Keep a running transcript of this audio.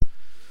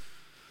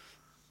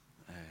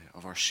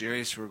our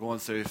series we're going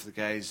through for the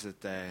guys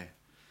that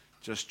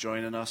just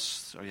joining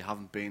us or you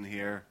haven't been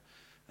here.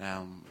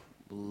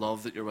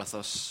 Love that you're with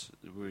us.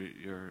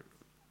 You're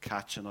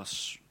catching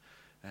us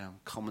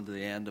coming to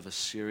the end of a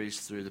series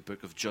through the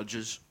book of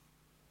Judges.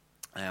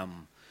 We're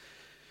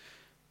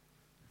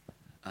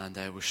going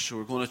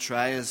to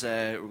try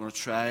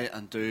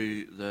and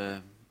do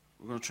the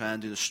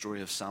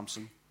story of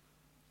Samson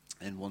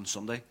in one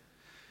Sunday.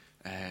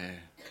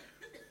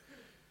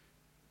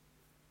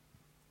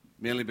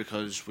 Mainly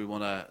because we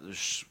want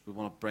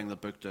to bring the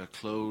book to a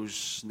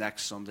close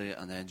next Sunday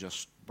and then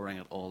just bring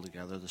it all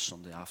together the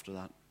Sunday after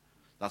that.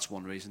 That's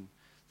one reason.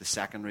 The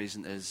second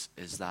reason is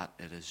that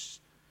it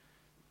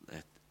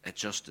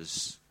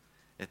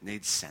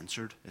needs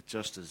censored. It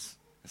just is.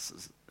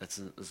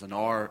 It's an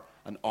R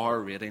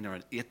rating or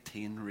an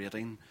 18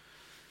 rating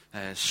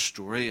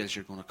story as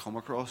you're going to come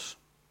across,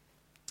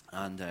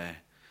 and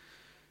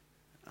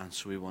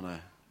so we want to.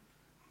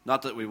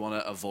 Not that we want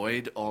to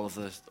avoid all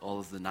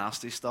of the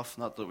nasty stuff.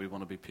 Not that we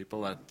want to be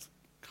people that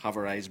have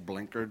our eyes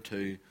blinkered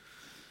to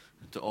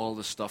all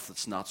the stuff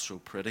that's not so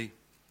pretty.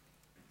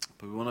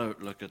 But we want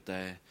to look at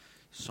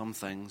some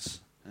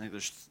things. I think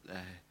there's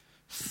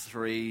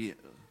three.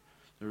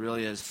 There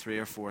really is 3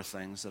 or 4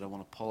 things that I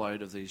want to pull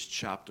out of these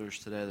chapters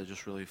today that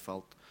just really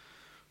felt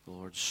the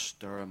Lord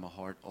stir in my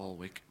heart all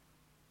week.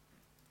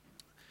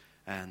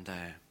 And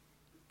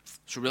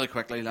so really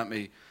quickly, let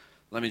me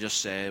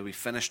just say we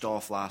finished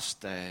off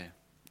last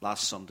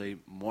Sunday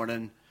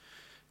morning,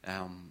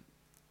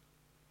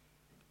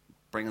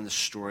 bringing the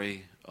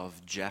story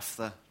of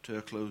Jephthah to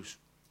a close.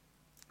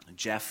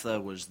 Jephthah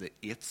was the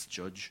 8th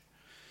judge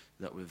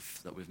that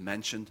we've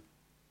mentioned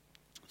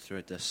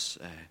throughout this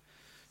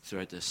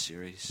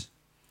series,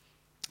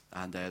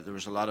 and there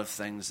was a lot of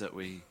things that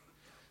we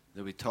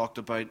talked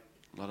about,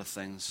 a lot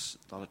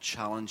of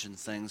challenging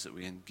things that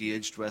we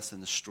engaged with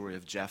in the story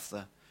of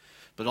Jephthah.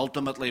 But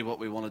ultimately, what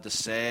we wanted to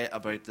say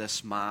about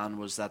this man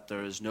was that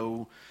there was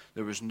no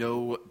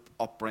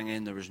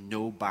upbringing, there was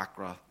no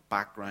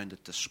background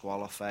that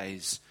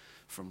disqualifies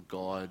from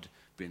God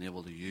being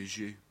able to use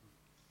you.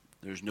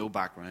 There's no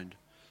background,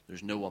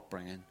 there's no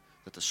upbringing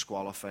that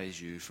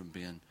disqualifies you from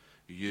being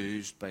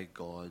used by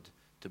God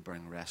to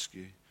bring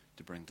rescue,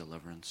 to bring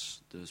deliverance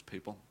to His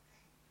people.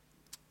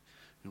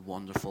 A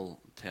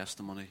wonderful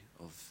testimony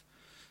of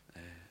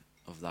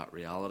that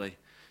reality.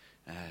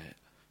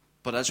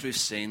 But as we've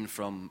seen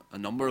from a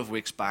number of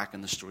weeks back in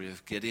the story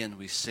of Gideon,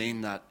 we've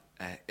seen that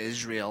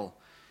Israel,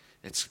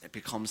 it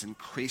becomes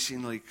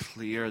increasingly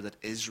clear that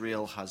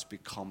Israel has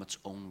become its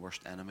own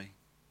worst enemy.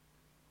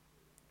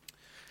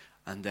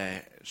 And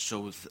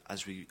so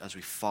as we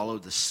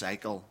followed the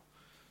cycle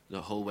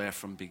the whole way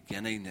from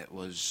beginning, it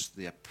was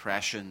the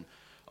oppression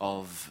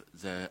of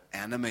the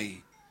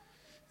enemy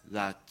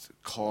that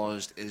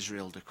caused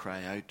Israel to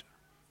cry out.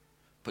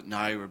 But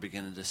now we're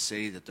beginning to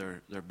see that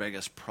their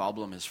biggest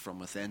problem is from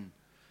within.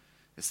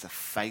 It's the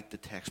fight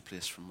that takes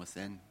place from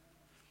within.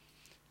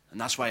 And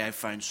that's why I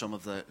found some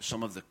of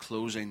the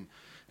closing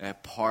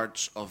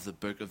parts of the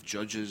book of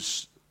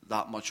Judges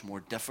that much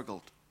more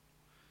difficult.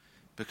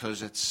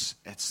 Because it's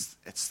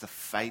the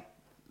fight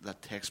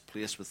that takes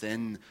place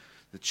within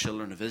the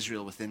children of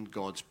Israel, within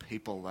God's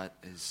people,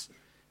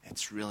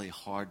 it's really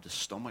hard to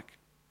stomach.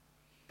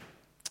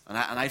 And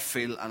I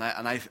feel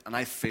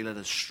it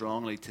as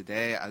strongly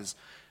today as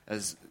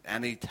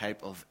any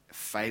type of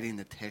fighting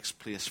that takes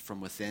place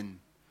from within.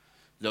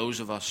 Those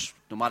of us,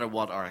 no matter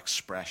what our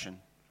expression,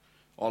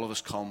 all of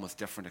us come with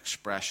different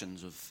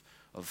expressions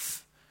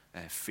of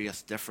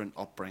faith, different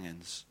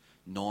upbringings,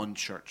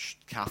 non-church,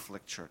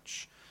 Catholic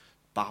church,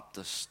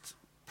 Baptist,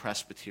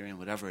 Presbyterian,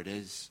 whatever it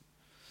is.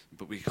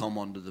 But we come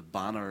under the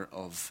banner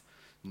of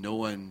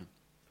knowing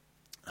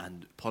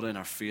and putting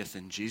our faith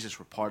in Jesus.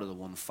 We're part of the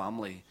one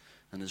family.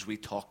 And as we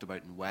talked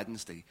about on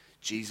Wednesday,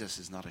 Jesus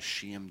is not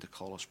ashamed to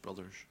call us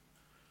brothers.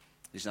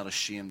 He's not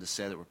ashamed to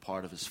say that we're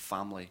part of His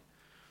family.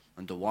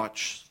 And to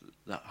watch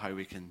that how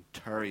we can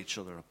tear each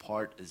other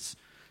apart is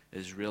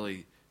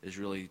really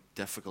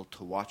difficult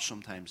to watch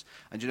sometimes.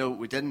 And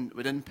we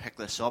didn't pick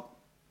this up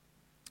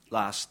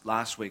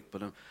last week,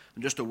 but I'm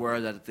just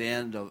aware that at the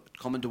end of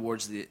coming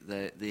towards the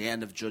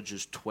end of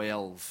Judges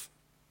 12,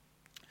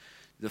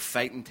 the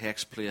fighting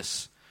takes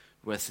place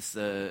with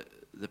the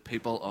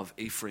people of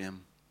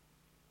Ephraim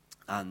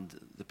and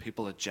the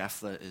people that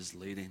Jephthah is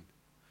leading.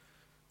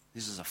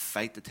 This is a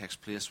fight that takes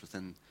place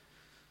within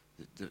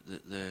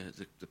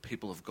the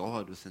people of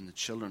God, within the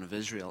children of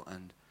Israel,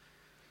 and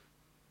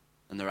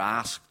they're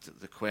asked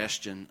the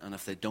question, and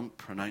if they don't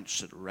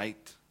pronounce it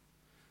right,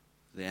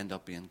 they end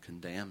up being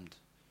condemned.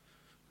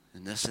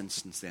 In this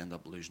instance, they end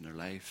up losing their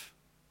life.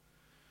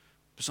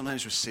 But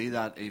sometimes we see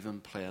that even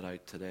played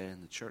out today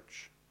in the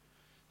church.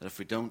 That if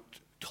we don't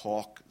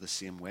talk the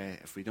same way,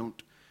 if we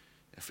don't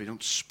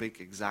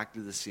speak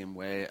exactly the same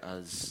way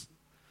as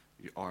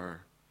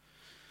our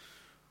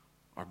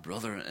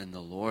brother in the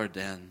Lord,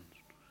 then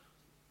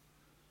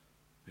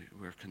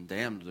we're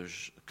condemned.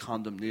 There's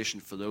condemnation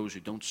for those who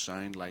don't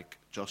sound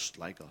just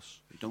like us,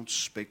 who don't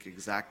speak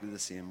exactly the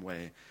same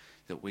way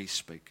that we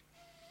speak.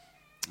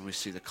 And we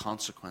see the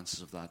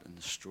consequences of that in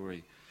the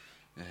story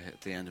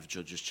at the end of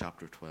Judges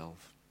chapter 12.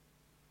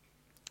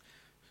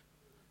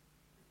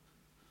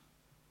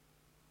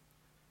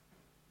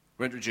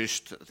 We're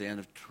introduced at the end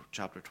of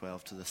chapter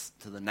 12 to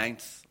the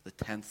 9th, the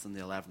 10th, and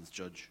the 11th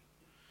judge.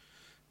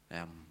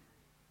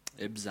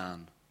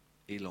 Ibzan,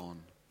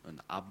 Elon, and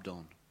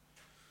Abdon.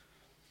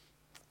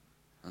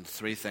 And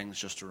three things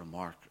just to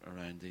remark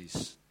around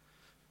these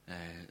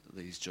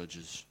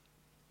judges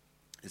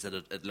is that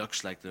it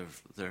looks like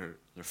they're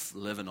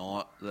living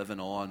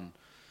on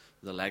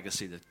the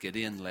legacy that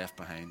Gideon left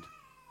behind.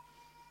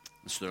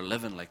 And so they're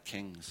living like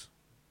kings.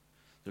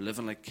 They're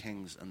living like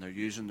kings, and they're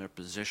using their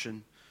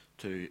position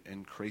to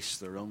increase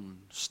their own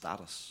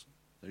status.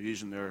 They're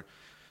using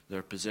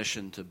their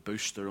position to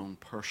boost their own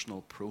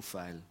personal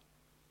profile.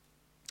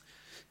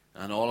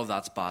 And all of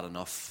that's bad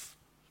enough.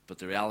 But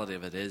the reality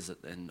of it is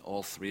that in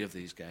all three of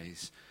these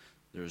guys,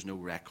 there is no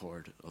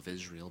record of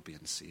Israel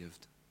being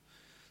saved.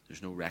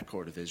 There's no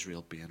record of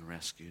Israel being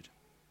rescued.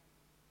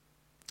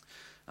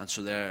 And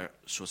so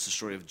it's the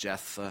story of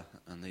Jephthah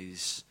and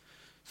these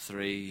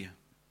three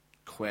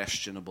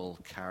questionable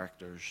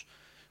characters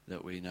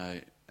that we now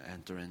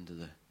enter into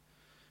the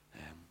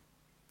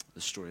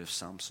story of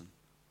Samson.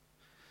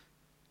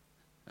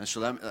 And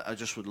so I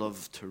just would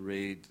love to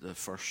read the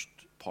first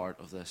part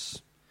of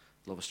this.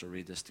 I'd love us to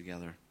read this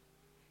together.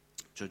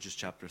 Judges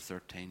chapter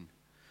 13.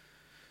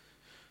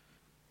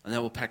 And then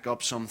we'll pick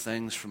up some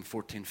things from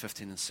 14,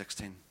 15, and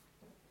 16.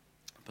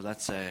 But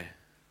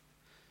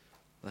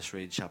let's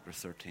read chapter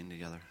 13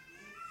 together.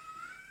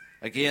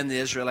 Again, the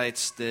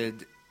Israelites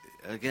did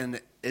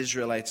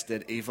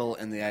evil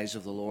in the eyes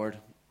of the Lord,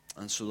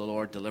 and so the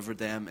Lord delivered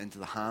them into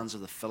the hands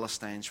of the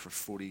Philistines for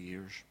 40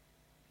 years.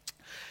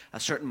 A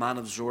certain man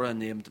of Zorah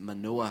named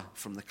Manoah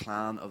from the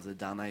clan of the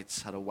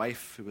Danites had a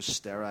wife who was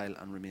sterile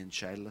and remained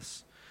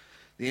childless.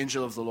 The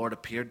angel of the Lord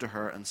appeared to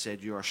her and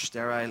said, "You are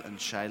sterile and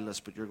childless,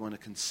 but you're going to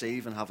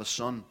conceive and have a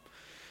son.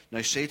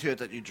 Now see to it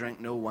that you drink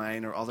no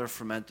wine or other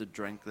fermented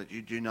drink, that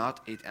you do not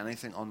eat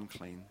anything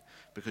unclean,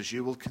 because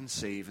you will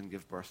conceive and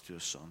give birth to a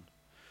son.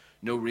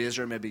 No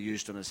razor may be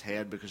used on his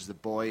head, because the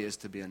boy is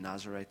to be a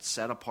Nazarite,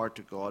 set apart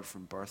to God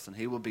from birth, and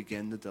he will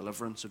begin the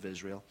deliverance of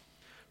Israel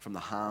from the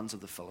hands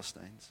of the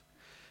Philistines."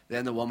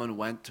 Then the woman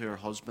went to her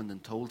husband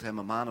and told him,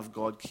 "A man of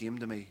God came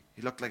to me.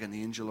 He looked like an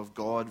angel of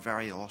God,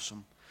 very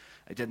awesome.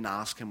 I didn't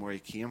ask him where he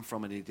came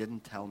from, and he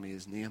didn't tell me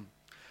his name.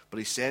 But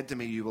he said to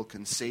me, 'You will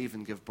conceive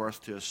and give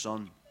birth to a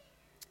son.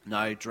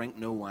 Now drink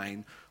no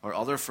wine or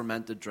other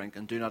fermented drink,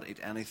 and do not eat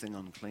anything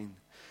unclean,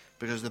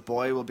 because the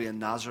boy will be a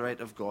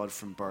Nazarite of God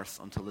from birth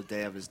until the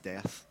day of his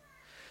death.'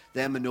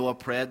 Then Manoah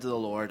prayed to the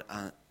Lord,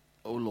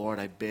 'O Lord,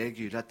 I beg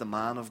you, let the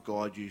man of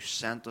God you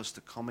sent us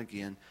to come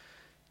again,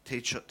 to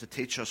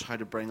teach us how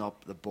to bring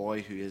up the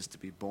boy who is to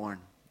be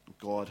born.'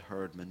 God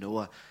heard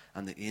Manoah,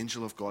 and the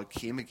angel of God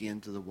came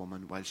again to the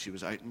woman while she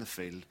was out in the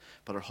field,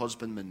 but her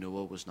husband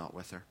Manoah was not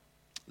with her.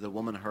 The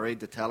woman hurried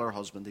to tell her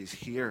husband, 'He's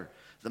here,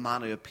 the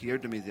man who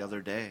appeared to me the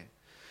other day.'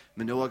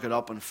 Manoah got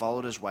up and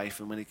followed his wife,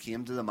 and when he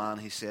came to the man,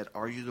 he said,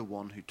 'Are you the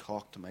one who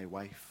talked to my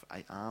wife?'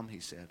 'I am,' he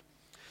said.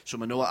 So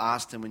Manoah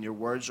asked him, 'When your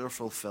words are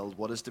fulfilled,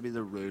 what is to be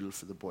the rule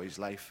for the boy's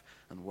life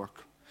and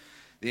work?'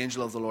 The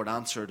angel of the Lord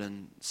answered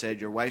and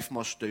said, 'Your wife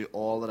must do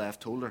all that I have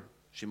told her.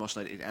 She must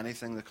not eat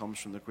anything that comes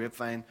from the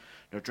grapevine,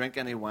 nor drink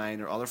any wine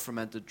or other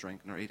fermented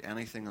drink, nor eat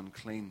anything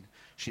unclean.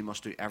 She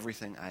must do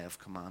everything I have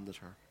commanded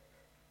her.'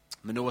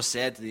 Manoah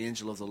said to the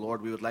angel of the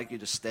Lord, 'We would like you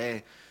to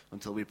stay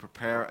until we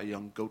prepare a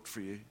young goat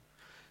for you.'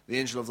 The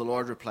angel of the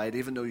Lord replied,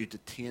 'Even though you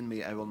detain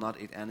me, I will not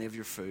eat any of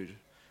your food.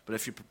 But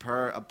if you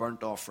prepare a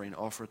burnt offering,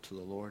 offer it to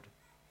the Lord.'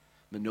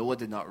 Manoah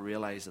did not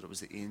realize that it was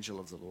the angel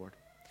of the Lord.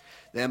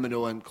 Then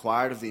Manoah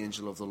inquired of the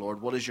angel of the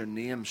Lord, 'What is your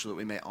name, so that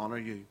we may honor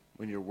you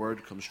when your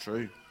word comes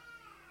true?'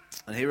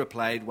 And he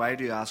replied, 'Why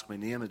do you ask my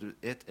name?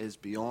 It is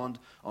beyond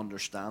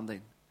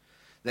understanding.'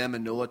 Then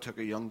Manoah took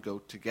a young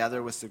goat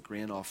together with the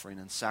grain offering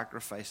and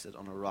sacrificed it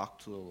on a rock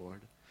to the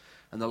Lord.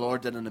 And the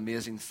Lord did an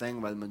amazing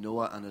thing while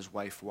Manoah and his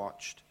wife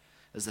watched.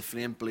 As the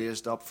flame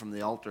blazed up from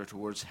the altar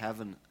towards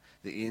heaven,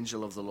 the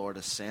angel of the Lord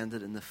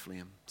ascended in the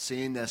flame.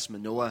 Seeing this,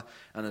 Manoah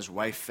and his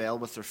wife fell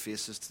with their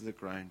faces to the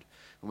ground.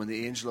 And when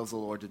the angel of the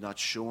Lord did not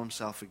show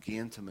himself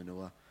again to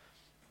Manoah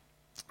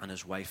and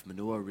his wife,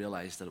 Manoah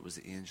realized that it was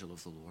the angel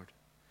of the Lord.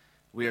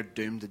 'We are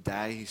doomed to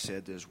die,' he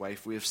said to his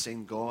wife. 'We have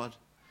seen God.'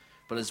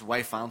 But his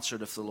wife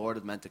answered, 'If the Lord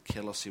had meant to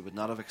kill us, he would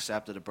not have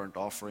accepted a burnt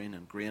offering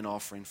and grain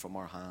offering from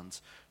our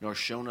hands, nor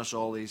shown us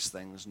all these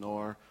things,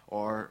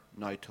 or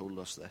now told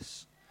us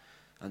this.'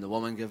 And the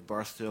woman gave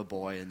birth to a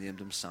boy and named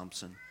him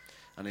Samson.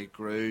 And he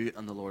grew,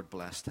 and the Lord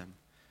blessed him.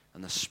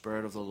 And the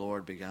Spirit of the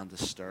Lord began to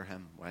stir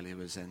him while he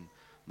was in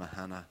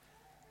Mahaneh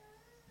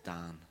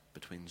Dan,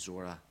 between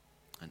Zorah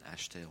and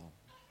Eshtaol."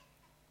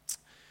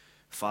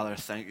 Father,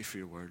 thank you for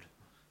your word.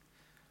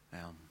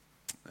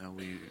 And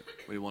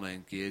we want to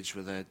engage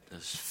with it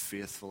as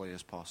faithfully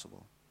as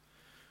possible.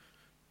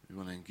 We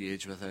want to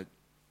engage with it,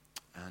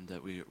 and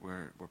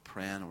we're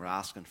praying, we're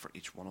asking for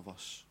each one of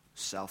us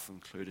self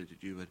included,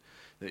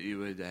 that you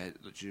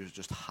would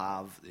just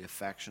have the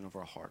affection of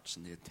our hearts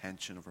and the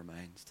attention of our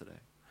minds today.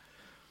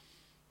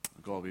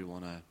 God, we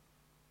want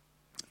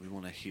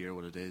to hear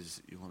what it is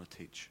that you want to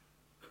teach.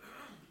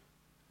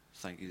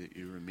 Thank you that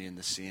you remain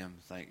the same.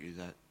 Thank you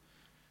that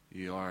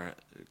you are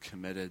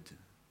committed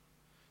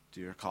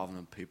to your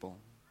covenant people.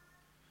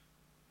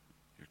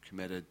 You're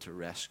committed to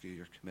rescue.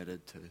 You're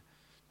committed to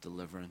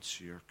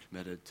deliverance. You're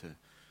committed to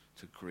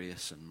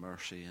grace and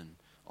mercy and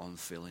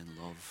unfailing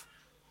love.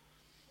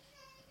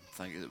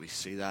 Thank you that we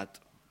see that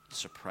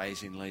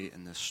surprisingly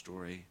in this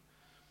story.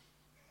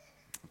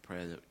 I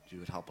pray that you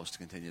would help us to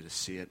continue to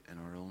see it in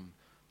our own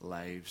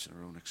lives and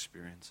our own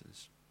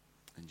experiences.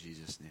 In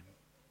Jesus' name.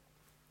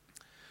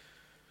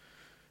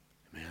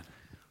 Amen.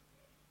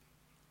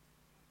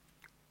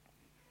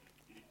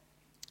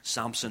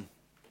 Samson,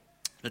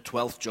 the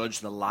 12th judge,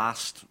 the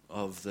last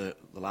of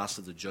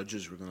the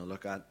judges we're going to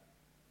look at,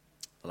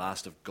 the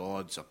last of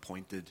God's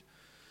appointed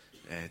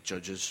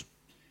judges.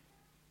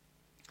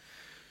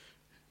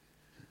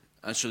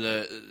 And so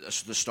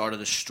the start of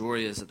the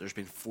story is that there's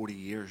been 40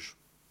 years.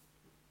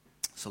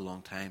 It's a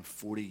long time,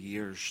 40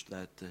 years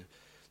that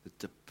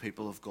the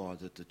people of God,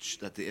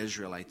 that the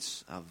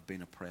Israelites have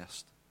been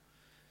oppressed.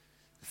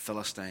 The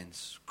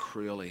Philistines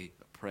cruelly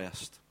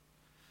oppressed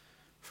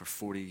for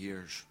 40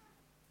 years.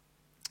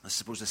 I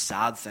suppose the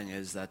sad thing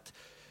is that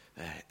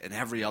in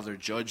every other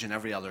judge, in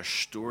every other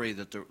story,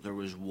 that there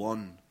was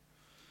one.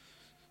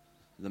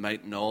 They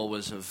mightn't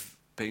always have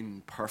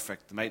been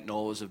perfect. They mightn't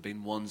always have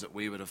been ones that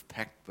we would have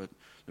picked, but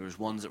there was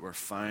ones that were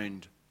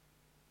found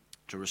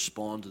to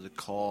respond to the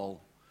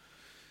call.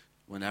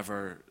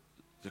 Whenever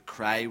the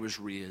cry was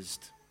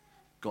raised,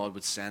 God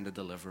would send a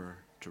deliverer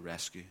to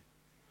rescue.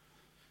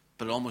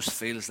 But it almost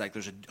feels like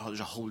there's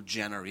a whole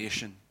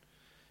generation.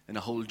 In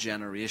a whole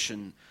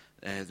generation,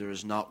 there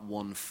is not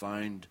one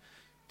found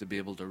to be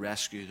able to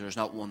rescue. There's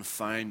not one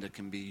found that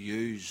can be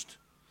used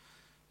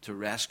to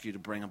rescue, to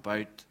bring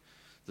about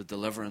the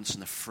deliverance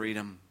and the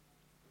freedom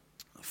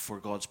for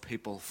God's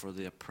people, for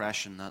the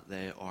oppression that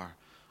they are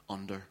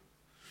under.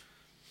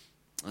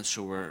 And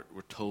so we're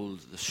told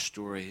the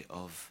story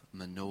of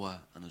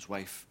Manoah and his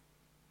wife.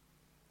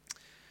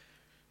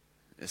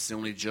 It's the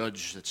only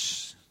judge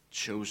that's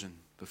chosen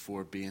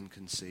before being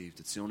conceived.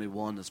 It's the only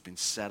one that's been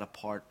set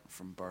apart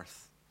from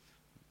birth.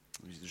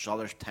 There's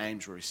other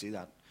times where we see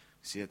that.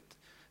 We see it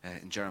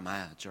in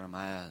Jeremiah.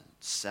 Jeremiah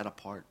set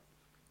apart.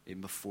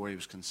 Even before he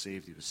was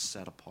conceived, he was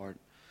set apart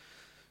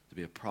to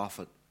be a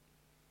prophet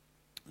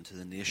to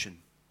the nation.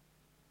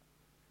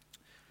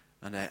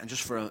 And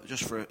just for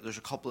there's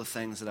a couple of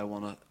things that I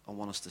want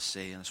us to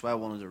see, and that's why I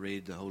wanted to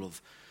read the whole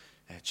of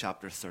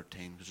chapter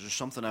 13, because there's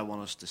something I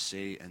want us to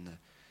see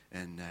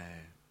in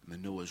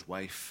Manoah's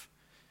wife,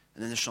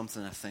 and then there's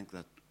something I think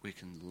that we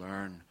can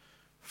learn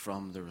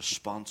from the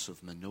response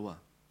of Manoah.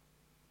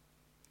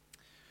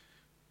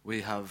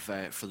 We have,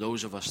 for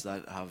those of us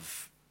that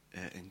have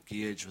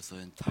engaged with the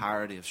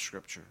entirety of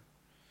Scripture,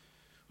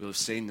 we'll have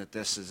seen that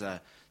this is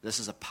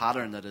a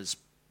pattern that is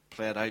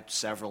played out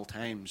several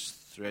times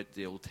throughout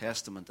the Old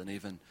Testament and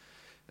even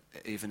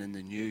in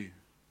the New.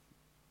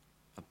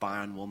 A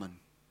barren woman,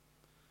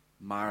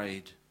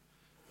 married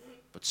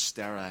but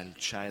sterile,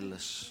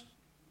 childless,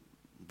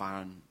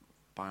 barren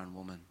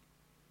woman,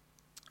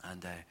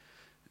 and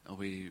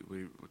we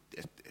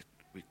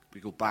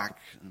go back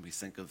and we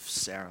think of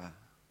Sarah.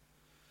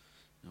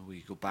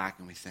 We go back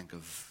and we think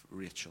of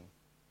Rachel,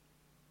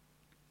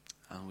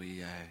 and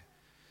we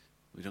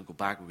don't go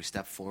back, but we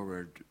step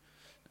forward.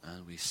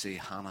 And we see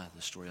Hannah,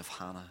 the story of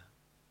Hannah,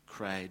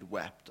 cried,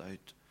 wept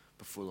out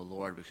before the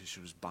Lord because she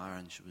was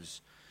barren, she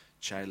was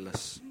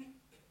childless.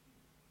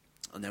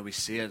 And then we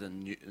see it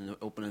in the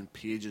opening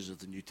pages of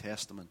the New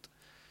Testament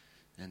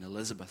in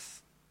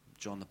Elizabeth,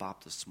 John the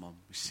Baptist's mum.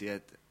 We see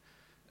it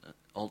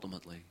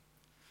ultimately,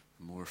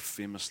 more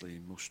famously,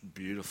 most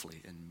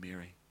beautifully in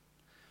Mary.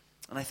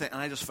 And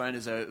I just found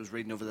as I was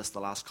reading over this the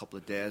last couple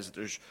of days,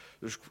 that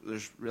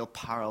there's real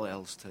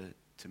parallels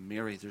to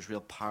Mary. There's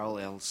real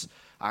parallels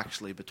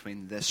actually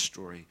between this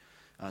story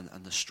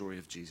and the story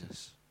of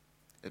Jesus.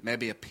 It may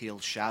be a pale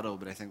shadow,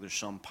 but I think there's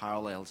some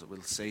parallels that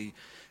we'll see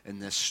in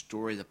this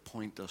story that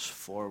point us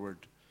forward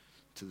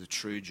to the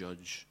true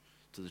judge,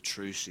 to the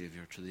true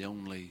Savior, to the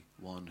only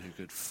one who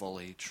could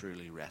fully,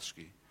 truly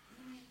rescue.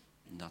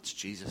 And that's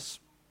Jesus.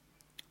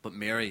 But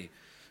Mary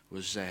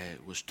was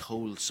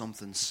told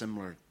something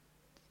similar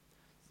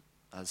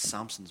as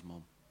Samson's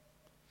mum,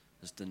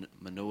 as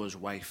Manoah's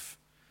wife.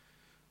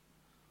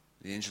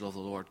 The angel of the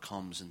Lord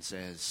comes and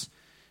says,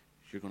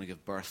 you're going to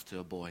give birth to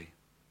a boy,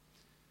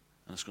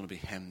 and it's going to be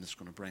him that's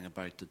going to bring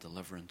about the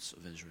deliverance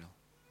of Israel.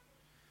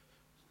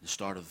 At the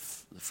start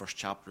of the first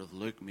chapter of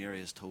Luke,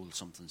 Mary is told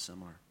something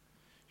similar.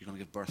 You're going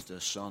to give birth to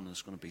a son, and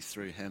it's going to be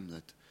through him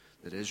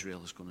that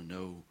Israel is going to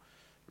know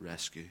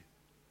rescue.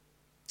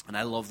 And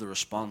I love the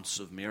response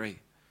of Mary.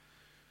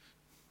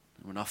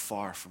 We're not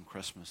far from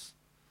Christmas.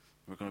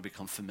 We're going to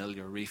become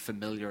familiar,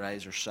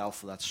 refamiliarize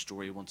ourselves with that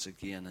story once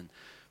again.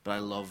 But I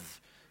love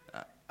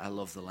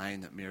the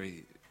line that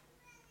Mary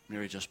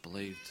just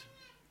believed.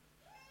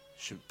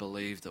 She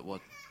believed that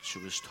what she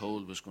was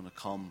told was going to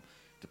come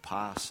to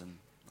pass. And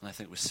I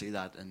think we see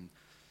that in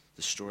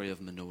the story of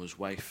Manoah's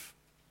wife.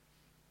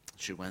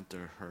 She went to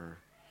her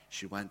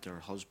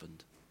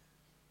husband,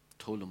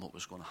 told him what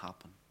was going to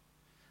happen.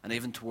 And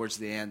even towards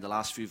the end, the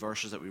last few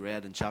verses that we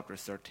read in chapter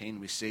 13,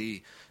 we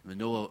see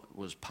Manoah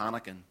was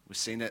panicking. We've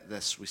seen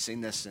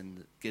this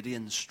in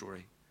Gideon's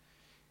story.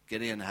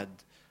 Gideon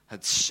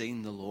had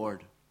seen the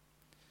Lord.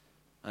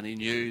 And he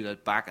knew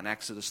that back in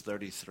Exodus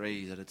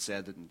 33 that it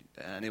said that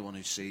anyone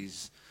who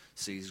sees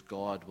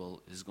God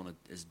is going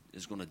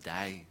to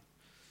die.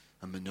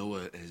 And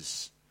Manoah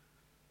is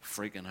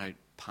freaking out,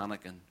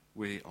 panicking.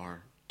 We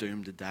are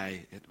doomed to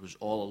die. It was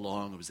all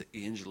along. It was the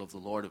angel of the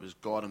Lord. It was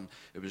God. And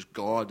it was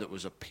God that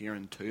was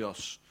appearing to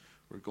us.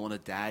 We're going to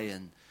die.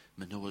 And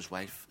Manoah's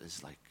wife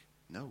is like,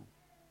 no.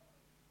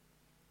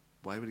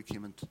 Why would he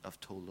come and have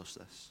told us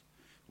this?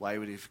 Why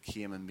would he have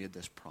came and made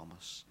this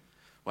promise?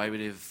 Why would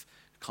he have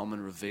come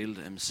and revealed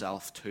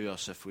himself to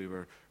us if we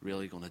were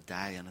really going to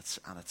die? And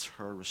it's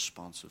her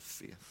response of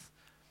faith.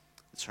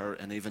 It's her,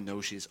 and even though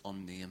she's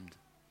unnamed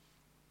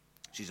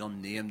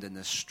in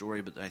this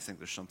story, but I think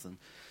there's something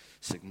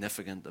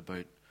significant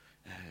about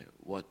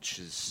what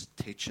she's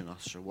teaching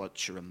us, or what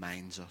she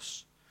reminds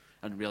us.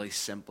 And really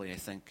simply, I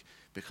think,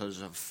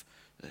 because of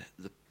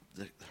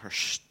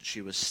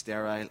she was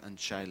sterile and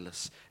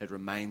childless, it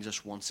reminds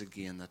us once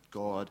again that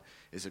God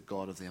is a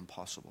God of the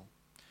impossible.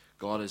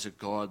 God is a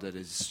God that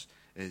is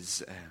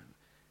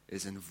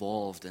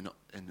involved in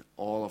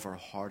all of our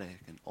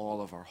heartache and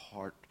all of our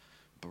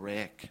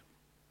heartbreak.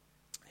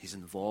 He's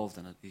involved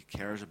in it. He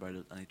cares about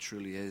it, and he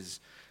truly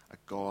is a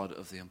God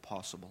of the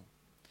impossible.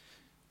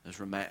 I was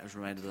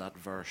reminded of that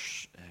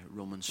verse,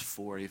 Romans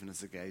 4, even as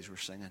the guys were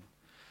singing.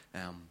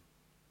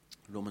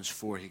 Romans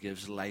 4, he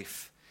gives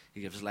life. He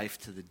gives life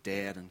to the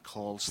dead and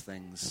calls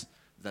things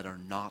that are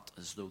not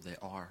as though they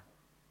are.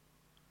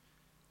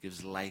 He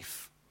gives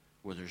life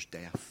where there's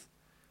death,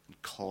 and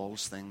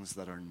calls things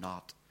that are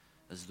not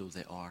as though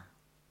they are.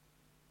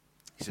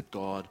 He's a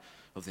God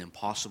of the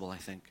impossible. I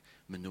think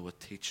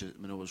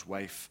Manoah's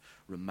wife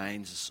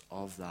reminds us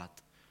of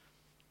that,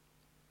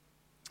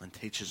 and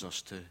teaches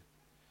us to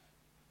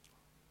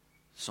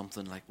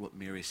something like what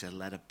Mary said,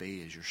 let it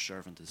be as your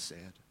servant has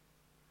said.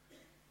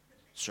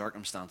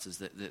 Circumstances,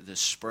 the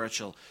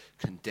spiritual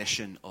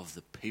condition of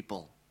the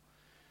people.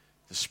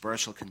 The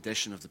spiritual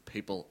condition of the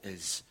people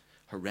is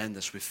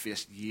horrendous. We've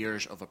faced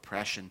years of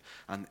oppression,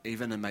 and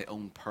even in my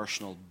own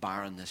personal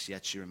barrenness,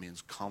 yet she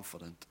remains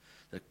confident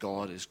that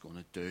God is going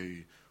to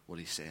do what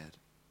he said.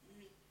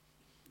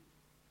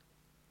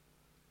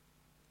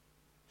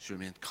 She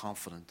remained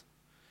confident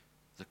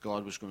that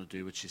God was going to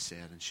do what she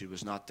said, and she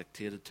was not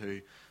dictated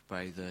to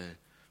by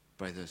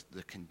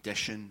the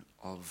condition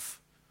of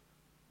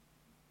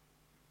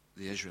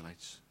the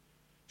Israelites.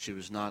 She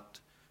was not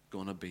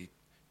going to be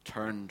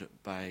turned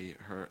by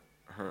her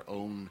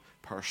own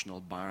personal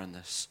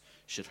barrenness.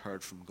 She had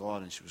heard from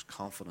God, and she was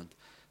confident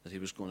that he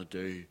was going to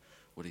do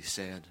what he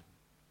said.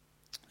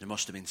 There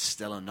must have been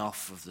still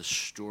enough of the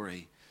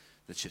story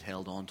that she'd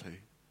held on to,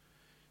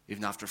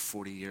 even after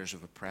 40 years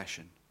of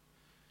oppression,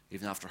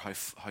 even after how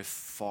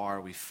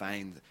far we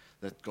find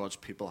that God's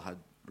people had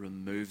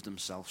removed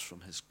themselves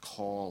from his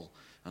call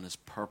and his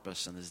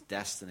purpose and his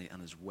destiny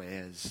and his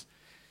ways,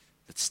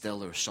 that still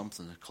there was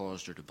something that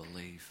caused her to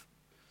believe.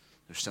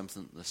 There's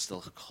something that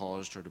still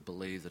caused her to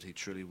believe that he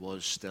truly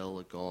was still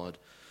a God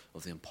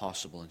of the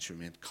impossible, and she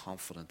remained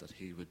confident that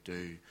he would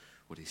do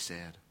what he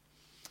said.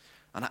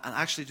 And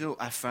actually,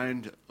 I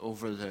found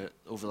over the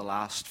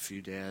last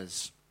few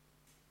days,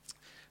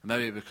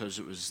 maybe because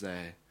it was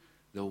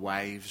the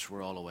wives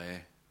were all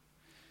away,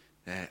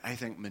 I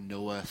think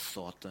Manoah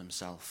thought to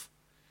himself,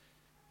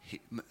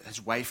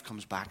 his wife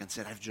comes back and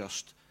said, I've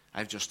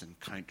just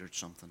encountered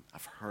something.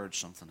 I've heard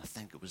something. I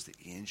think it was the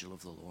angel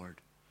of the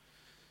Lord.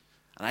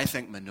 And I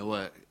think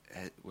Manoah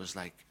was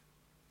like,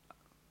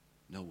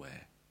 no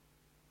way.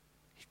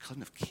 He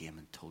couldn't have came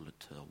and told it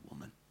to a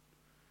woman.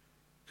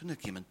 Couldn't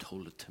have came and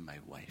told it to my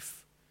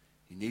wife.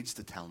 He needs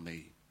to tell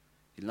me.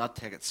 He'll not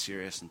take it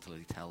serious until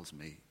he tells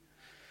me.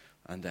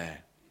 And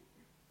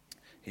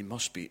he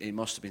must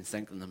have been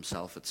thinking to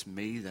himself, it's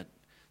me that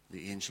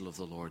the angel of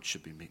the Lord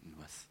should be meeting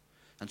with.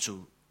 And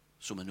so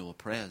Manoah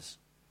prays.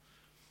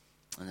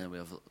 And then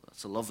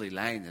it's a lovely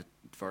line at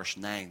verse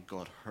 9,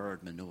 God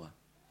heard Manoah.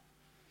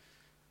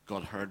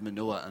 God heard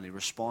Manoah, and he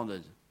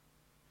responded.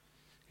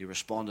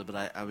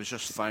 But I was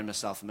just found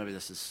myself, and maybe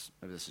this is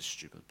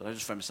stupid, but I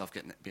just found myself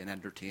being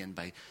entertained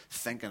by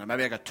thinking, and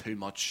maybe I got too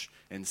much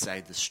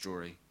inside the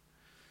story,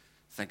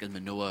 thinking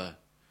Manoah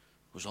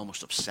was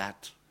almost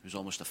upset. He was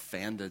almost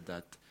offended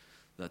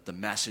that the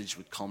message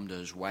would come to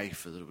his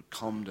wife, or that it would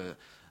come to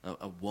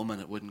a woman.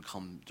 It wouldn't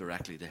come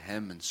directly to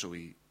him, and so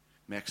he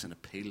makes an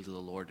appeal to the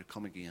Lord to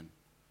come again,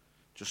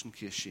 just in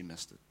case she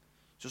missed it,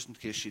 just in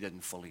case she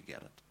didn't fully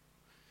get it.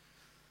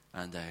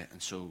 And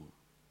so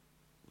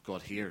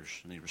God hears,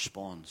 and he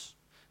responds.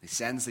 He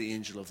sends the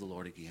angel of the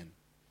Lord again.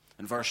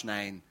 And verse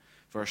 9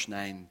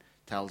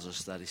 tells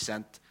us that he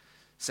sent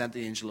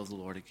the angel of the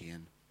Lord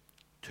again,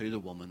 to the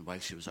woman while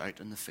she was out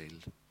in the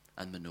field,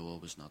 and Manoah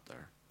was not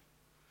there.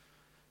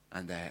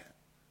 And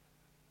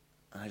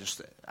I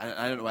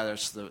don't know whether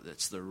it's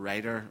the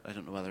writer, I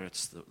don't know whether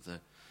it's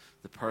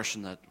the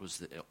person that was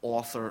the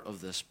author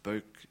of this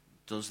book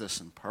does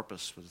this on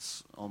purpose, but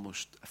it's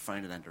almost, I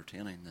find it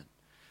entertaining that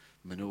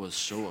Manoah is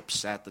so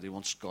upset that he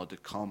wants God to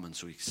come, and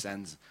so he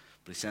sends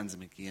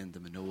him again to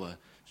Manoah's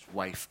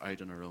wife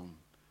out on her own.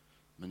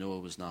 Manoah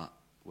was not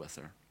with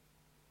her.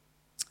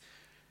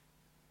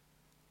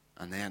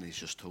 And then he's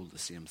just told the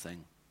same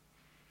thing.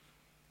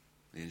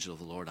 The angel of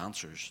the Lord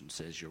answers and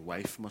says, your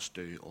wife must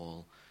do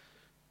all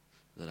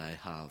that I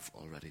have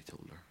already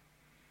told her.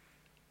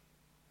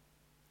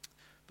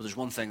 But there's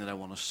one thing that I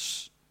want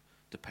us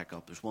to pick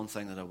up. There's one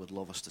thing that I would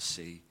love us to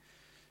see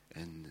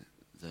in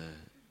the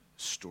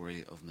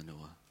story of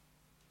Manoah.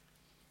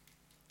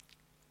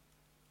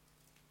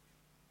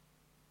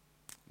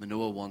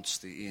 Manoah wants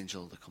the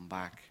angel to come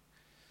back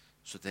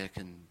so they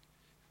can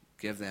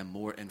give them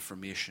more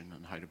information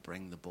on how to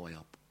bring the boy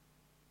up.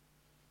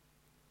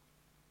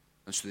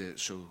 And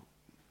so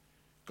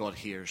God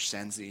here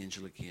sends the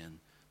angel again.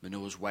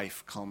 Manoah's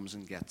wife comes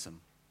and gets him.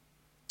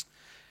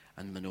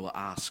 And Manoah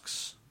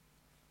asks,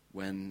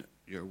 when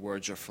your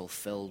words are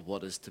fulfilled,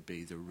 what is to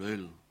be the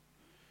rule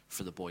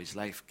for the boy's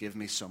life? Give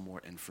me some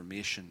more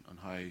information on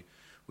how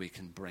we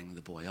can bring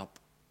the boy up.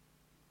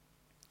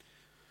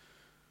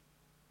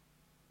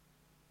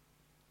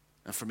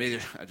 And for me,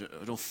 I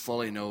don't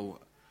fully know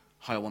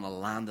how I want to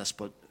land this,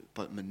 but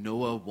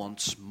Manoah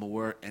wants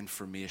more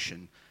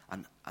information.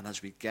 And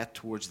as we get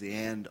towards the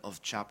end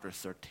of chapter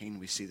 13,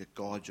 we see that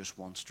God just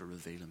wants to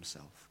reveal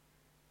himself.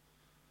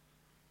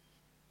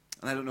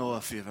 And I don't know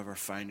if you've ever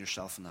found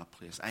yourself in that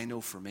place. I know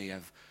for me,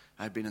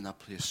 I've been in that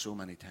place so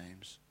many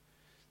times,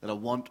 that I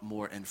want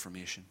more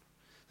information.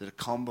 That I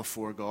come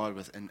before God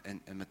in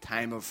a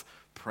time of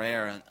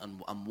prayer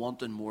and I'm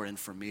wanting more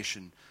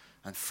information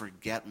and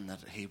forgetting that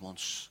he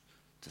wants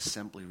to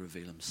simply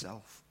reveal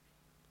himself.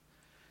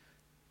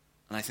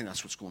 And I think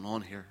that's what's going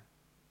on here.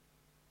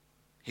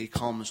 He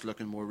comes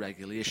looking more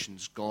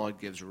regulations. God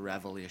gives a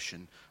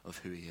revelation of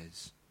who he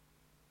is.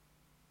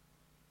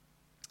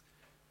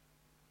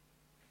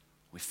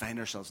 We find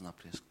ourselves in that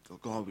place.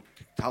 God,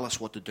 tell us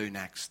what to do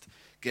next.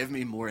 Give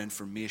me more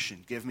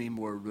information. Give me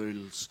more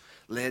rules.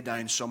 Lay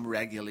down some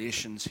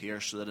regulations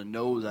here so that I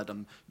know that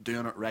I'm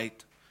doing it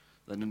right.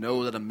 That I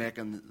know that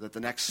that the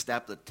next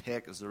step that I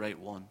take is the right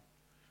one.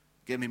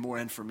 Give me more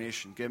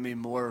information. Give me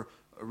more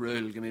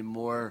rule. Give me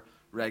more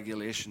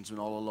regulations. And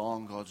all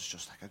along, God's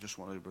just like, I just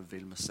want to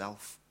reveal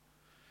myself.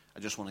 I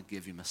just want to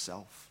give you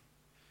myself.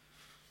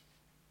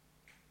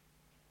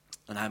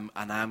 And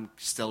I'm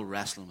still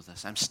wrestling with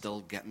this. I'm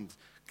still getting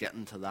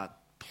to that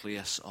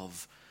place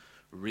of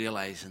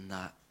realizing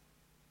that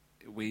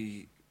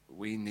we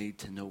need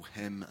to know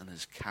him and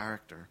his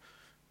character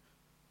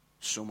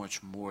so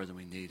much more than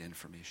we need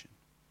information.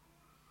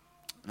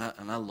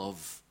 And I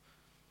love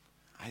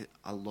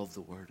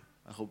the word.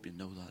 I hope you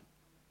know that.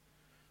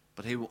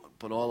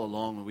 But all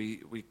along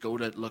we go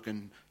to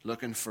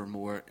looking for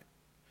more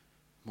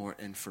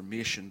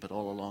information. But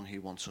all along he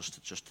wants us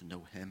to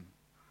know him,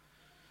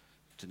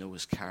 to know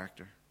his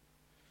character,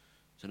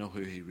 to know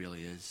who he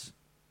really is.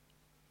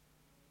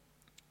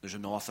 There's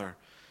an author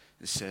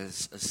that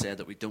has said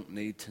that we don't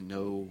need to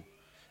know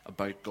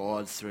about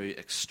God through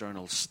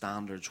external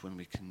standards when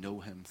we can know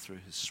him through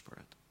his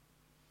Spirit.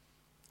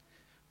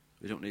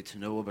 We don't need to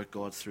know about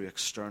God through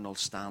external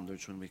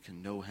standards when we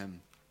can know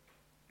him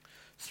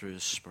through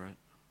his Spirit.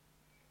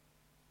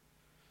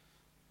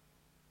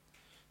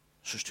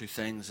 So there's two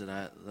things that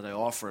I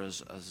offer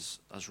as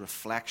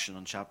reflection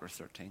on chapter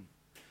 13.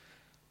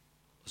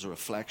 As a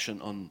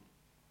reflection on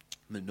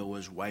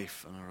Manoah's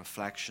wife and a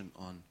reflection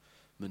on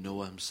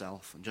Manoah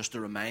himself. And just to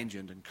remind you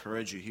and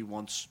encourage you, he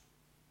wants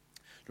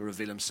to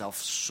reveal himself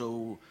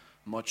so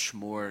much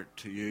more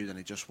to you than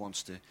he just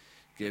wants to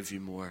give you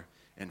more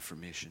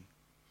information.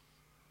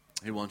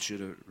 He wants you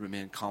to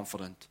remain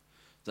confident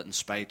that in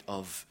spite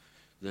of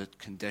the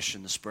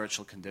condition, the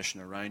spiritual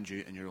condition around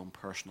you and your own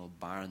personal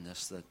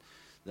barrenness,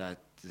 that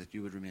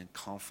you would remain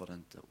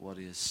confident that what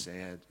he has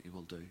said he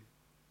will do.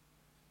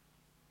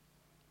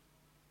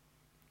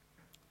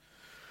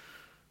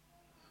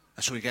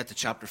 And so we get to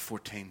chapter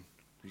 14.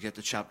 We get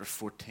to chapter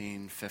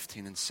 14,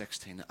 15, and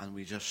 16,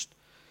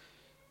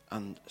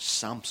 and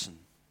Samson,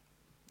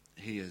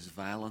 he is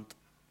violent,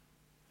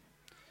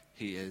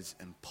 he is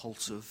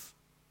impulsive,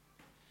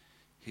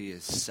 he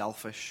is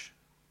selfish,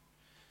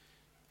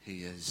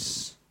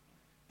 he's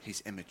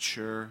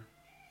immature,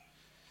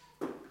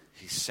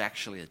 he's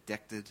sexually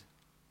addicted,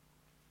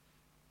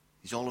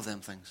 he's all of them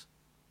things.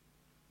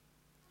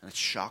 And it's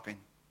shocking.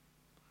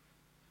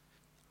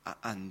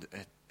 And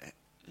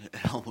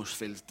it almost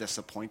feels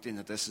disappointing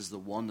that this is the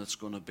one that's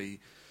going to be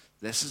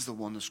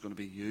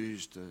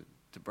used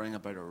to bring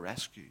about a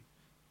rescue.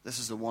 This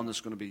is the one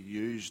that's going to be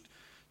used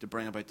to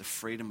bring about the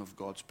freedom of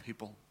God's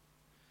people.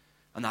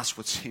 And that's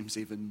what seems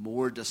even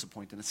more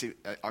disappointing,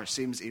 or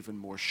seems even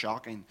more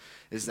shocking,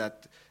 is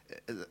that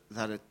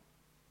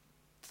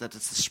that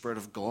it's the Spirit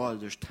of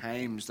God. There's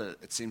times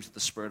that it seems that the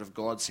Spirit of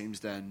God seems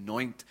to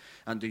anoint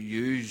and to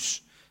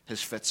use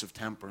his fits of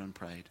temper and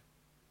pride.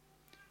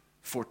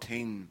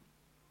 14,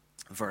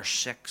 verse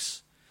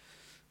 6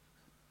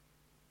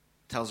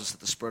 tells us that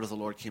the Spirit of the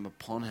Lord came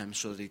upon him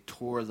so that he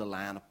tore the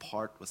lion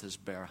apart with his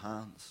bare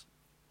hands.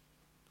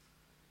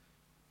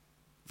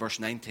 Verse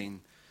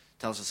 19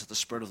 tells us that the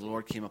Spirit of the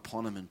Lord came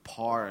upon him in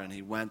power, and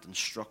he went and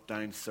struck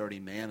down 30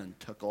 men and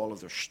took all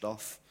of their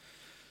stuff,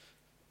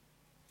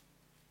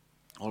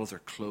 all of their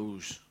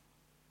clothes,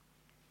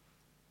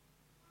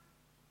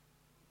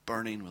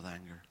 burning with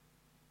anger.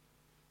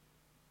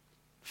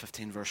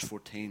 15 verse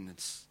 14,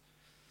 it's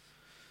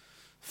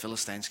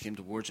Philistines came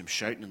towards him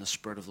shouting, and the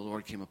Spirit of the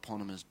Lord came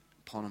upon him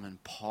in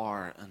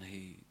power, and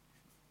he,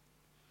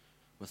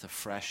 with a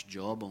fresh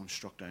jawbone,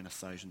 struck down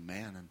 1,000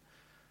 men. And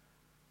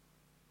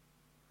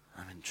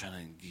I've been trying to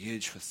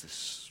engage with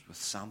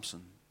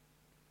Samson,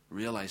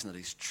 realizing that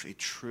he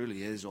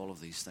truly is all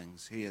of these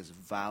things. He is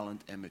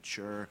violent,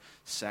 immature,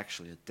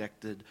 sexually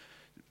addicted.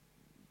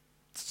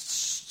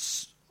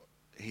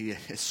 He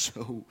is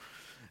so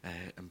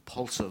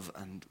impulsive,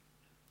 and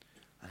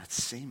it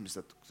seems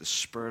that the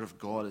Spirit of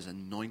God is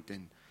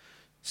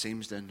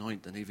seems to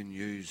anoint and even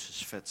use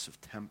his fits of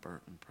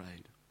temper and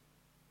pride.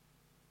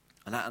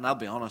 And I'll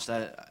be honest,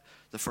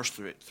 the first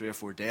 3 or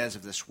 4 days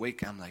of this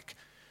week, I'm like,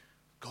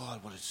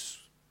 God, what was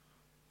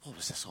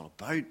this all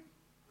about?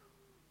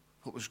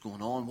 What was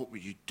going on? What were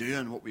you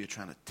doing? What were you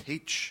trying to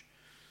teach?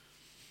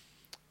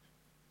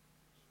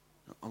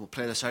 And we'll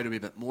play this out a wee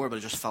bit more, but I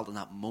just felt in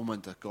that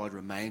moment that God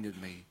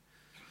reminded me.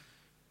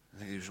 I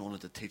think he was wanting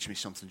to teach me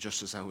something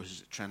just as I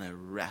was trying to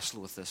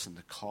wrestle with this in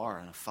the car.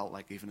 And I felt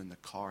like even in the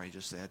car, he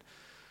just said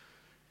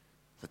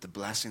that the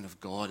blessing of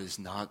God is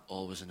not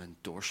always an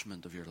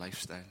endorsement of your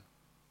lifestyle.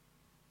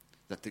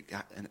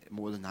 And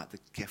more than that, the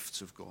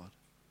gifts of God.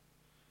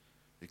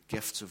 The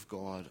gifts of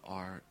God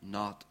are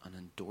not an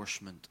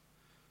endorsement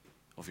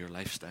of your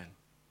lifestyle.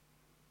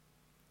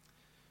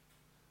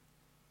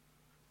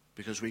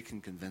 Because we can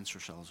convince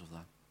ourselves of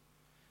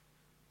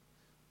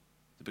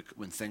that.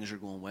 When things are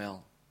going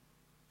well,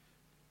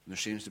 and there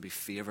seems to be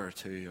favor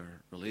to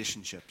our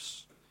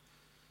relationships,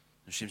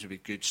 there seems to be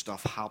good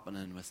stuff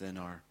happening within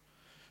our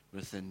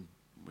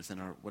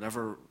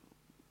whatever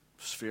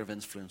sphere of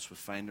influence we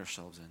find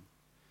ourselves in.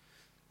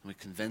 And we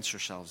convince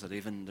ourselves that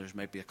even there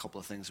might be a couple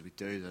of things that we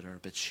do that are a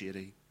bit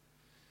shady,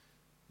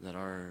 that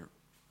are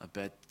a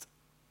bit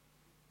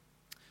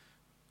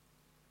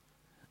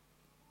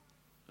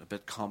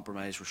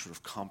compromised. We're sort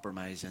of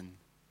compromising.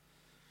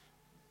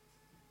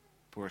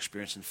 We're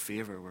experiencing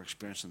favor. We're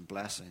experiencing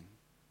blessing.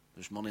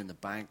 There's money in the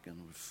bank,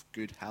 and we've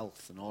good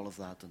health and all of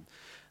that.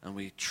 And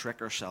we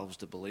trick ourselves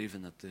to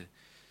believing that the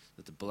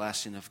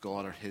blessing of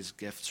God or his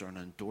gifts are an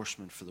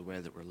endorsement for the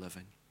way that we're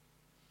living.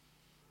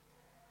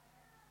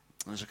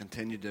 And as I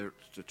continued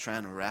to try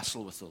and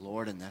wrestle with the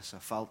Lord in this, I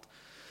felt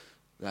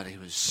that he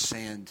was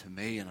saying to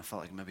me, and I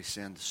felt like maybe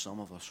saying to some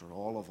of us or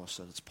all of us,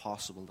 that it's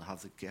possible to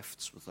have the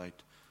gifts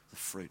without the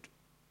fruit.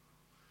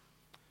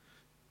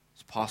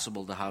 It's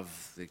possible to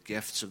have the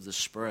gifts of the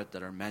Spirit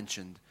that are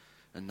mentioned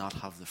and not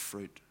have the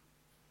fruit.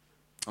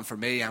 And for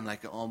me, I'm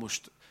like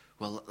almost,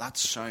 well, that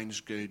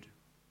sounds good.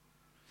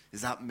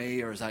 Is that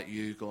me or is that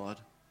you, God?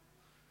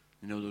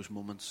 You know, those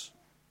moments.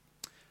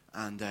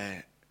 And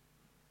I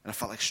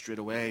felt like straight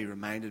away he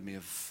reminded me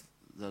of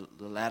the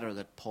letter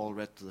that Paul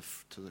wrote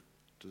to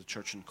the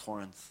church in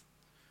Corinth.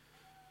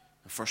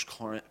 And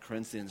 1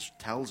 Corinthians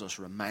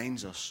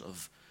reminds us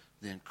of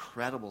the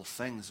incredible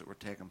things that were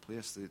taking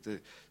place.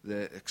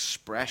 The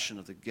expression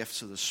of the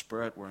gifts of the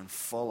Spirit were in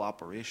full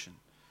operation.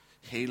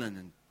 Healing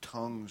and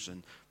tongues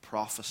and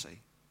prophecy.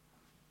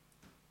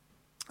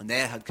 And they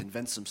had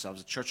convinced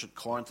themselves, the church at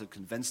Corinth had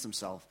convinced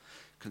themselves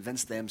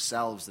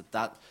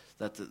that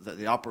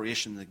the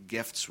operation of the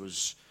gifts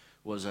was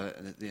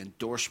the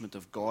endorsement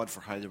of God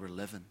for how they were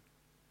living.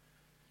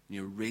 And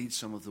you read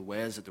some of the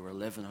ways that they were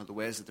living, or the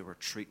ways that they were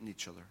treating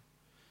each other.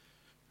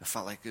 I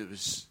felt like it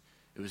was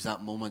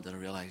that moment that I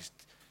realized,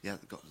 yeah,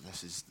 God,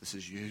 this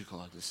is you,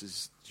 God. This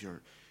is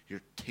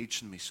you're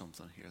teaching me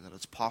something here, that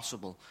it's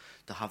possible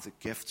to have the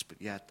gifts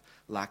but yet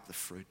lack the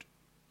fruit.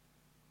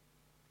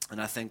 And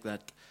I think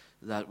that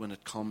when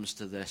it comes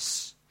to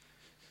this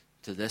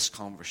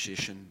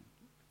conversation,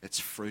 it's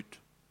fruit.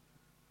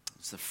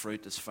 It's the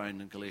fruit that's found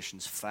in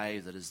Galatians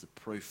 5 that is the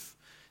proof,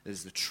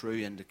 is the true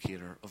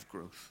indicator of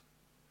growth.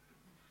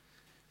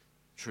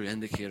 True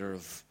indicator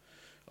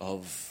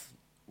of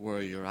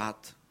where you're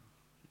at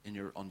in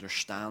your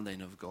understanding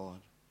of God.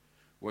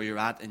 Where you're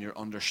at in your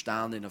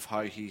understanding of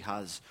how he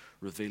has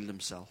revealed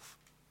himself.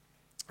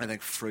 I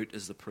think fruit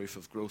is the proof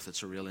of growth.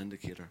 It's a real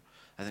indicator.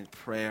 I think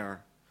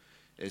prayer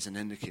is an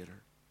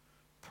indicator.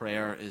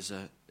 Prayer is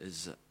an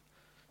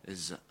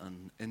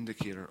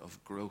indicator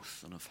of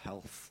growth and of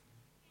health.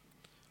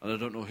 And I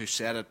don't know who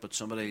said it, but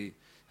somebody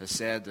has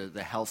said that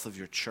the health of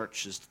your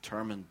church is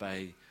determined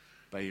by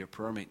your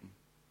prayer meeting.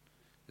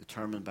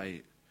 Determined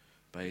by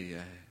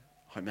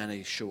how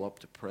many show up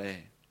to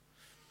pray.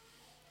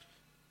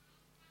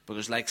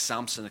 Because like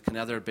Samson, it can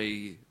either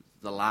be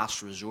the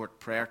last resort.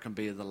 Prayer can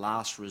be the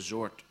last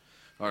resort,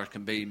 or it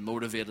can be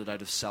motivated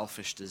out of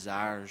selfish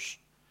desires,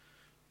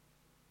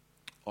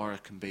 or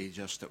it can be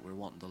just that we're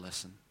wanting to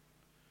listen.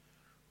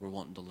 We're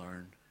wanting to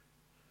learn.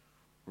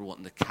 We're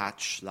wanting to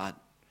catch that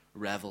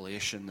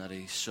revelation that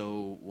he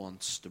so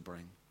wants to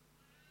bring.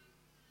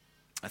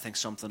 I think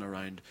something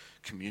around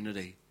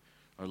community,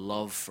 our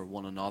love for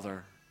one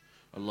another,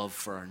 our love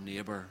for our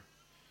neighbour,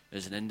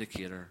 is an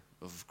indicator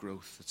of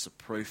growth. It's a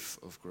proof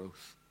of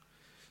growth.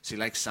 See,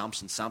 like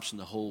Samson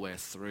the whole way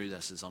through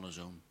this is on his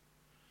own.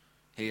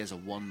 He is a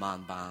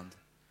one-man band.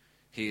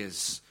 He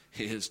has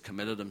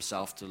committed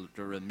himself to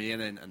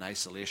remaining in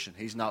isolation.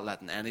 He's not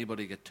letting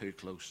anybody get too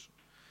close.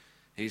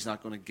 He's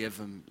not going to give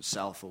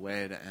himself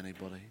away to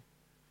anybody.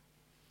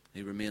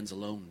 He remains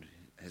alone.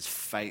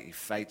 He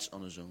fights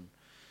on his own.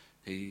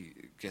 He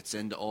gets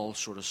into all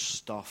sort of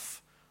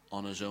stuff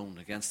on his own,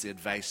 against the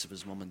advice of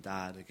his mum and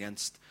dad,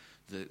 against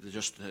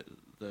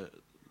the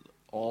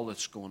all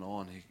that's going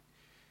on.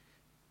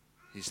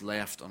 He's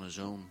left on his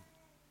own.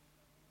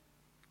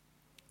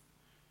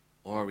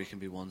 Or we can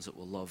be ones that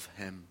will love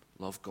him,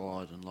 love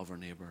God, and love our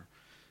neighbour,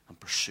 and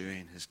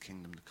pursuing his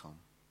kingdom to come.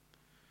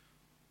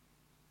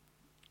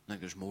 I think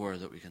there's more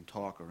that we can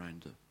talk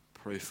around the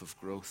proof of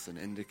growth, an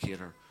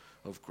indicator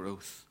of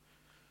growth.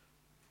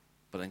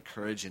 But I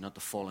encourage you not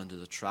to fall into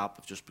the trap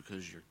of just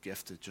because you're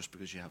gifted, just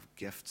because you have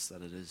gifts,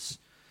 that it is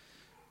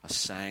a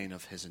sign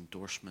of his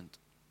endorsement.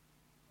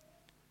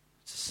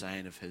 It's a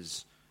sign of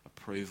his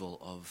approval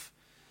of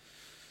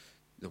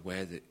the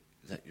way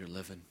that you're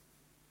living.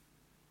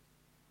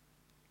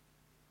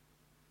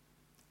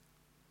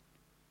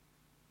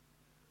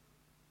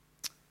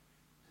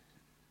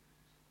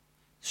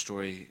 The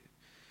story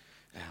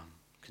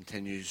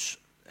continues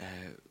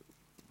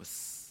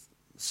with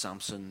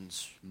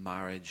Samson's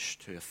marriage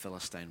to a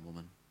Philistine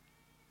woman.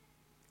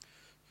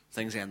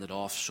 Things ended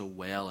off so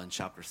well in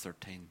chapter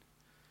 13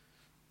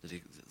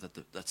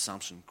 that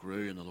Samson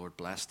grew and the Lord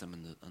blessed him,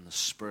 and the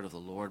Spirit of the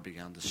Lord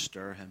began to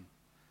stir him.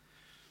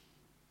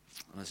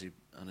 And as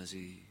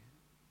he,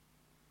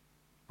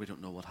 we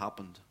don't know what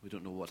happened. We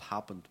don't know what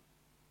happened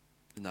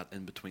in that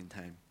in-between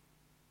time.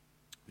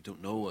 We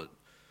don't know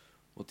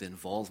what the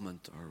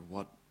involvement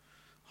or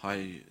how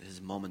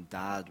his mum and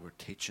dad were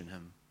teaching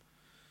him,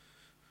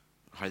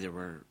 how they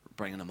were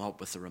bringing him up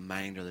with the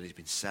reminder that he's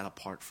been set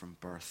apart from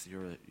birth.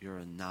 You're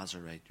a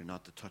Nazarite. You're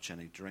not to touch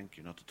any drink.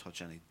 You're not to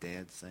touch any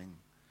dead thing.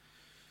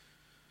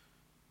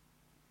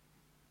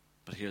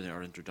 But here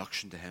our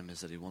introduction to him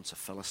is that he wants a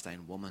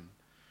Philistine woman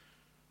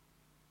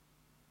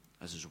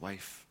as his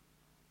wife.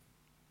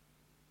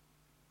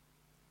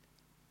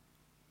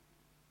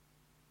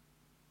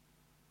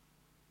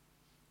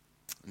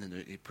 And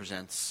then he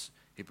presents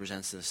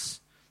this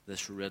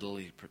riddle.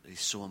 He's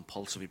so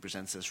impulsive. He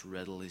presents this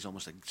riddle. He's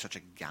almost like such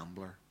a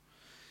gambler.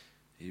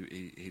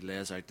 He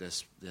lays out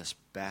this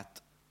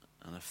bet,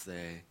 and if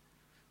they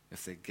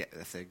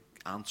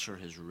answer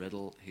his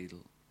riddle,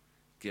 he'll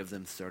give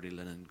them 30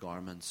 linen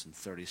garments and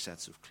 30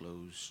 sets of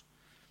clothes.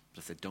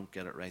 But if they don't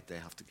get it right, they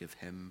have to give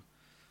him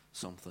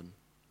something.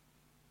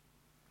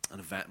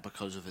 And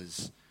because of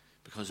his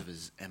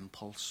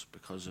impulse,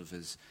 because of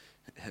his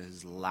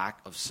lack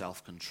of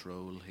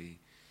self-control, he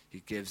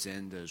gives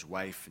in to his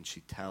wife, and she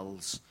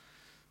tells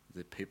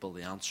the people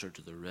the answer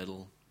to the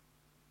riddle,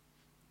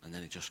 and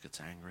then he just gets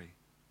angry.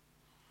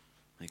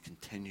 And he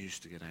continues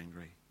to get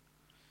angry.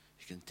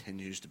 He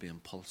continues to be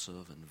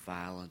impulsive and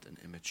violent and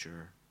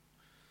immature.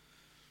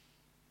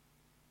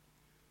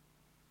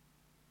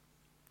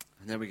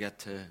 And then we get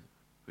to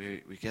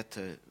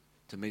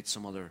meet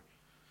some other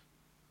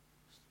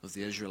of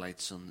the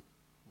Israelites, and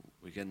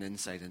we get an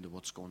insight into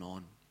what's going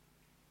on.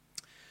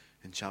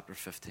 In chapter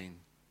 15,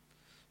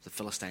 the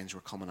Philistines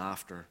were coming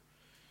after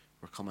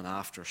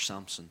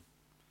Samson.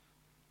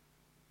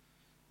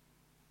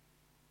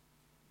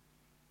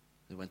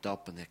 They went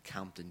up and they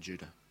camped in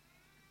Judah.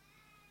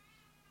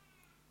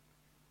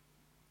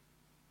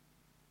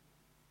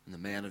 And the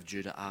men of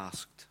Judah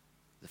asked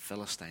the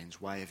Philistines,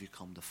 "Why have you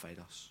come to fight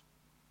us?"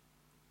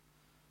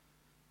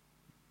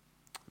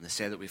 And they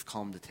said that we've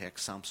come to take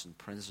Samson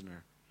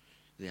prisoner.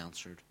 They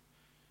answered,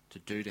 to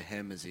do to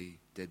him as he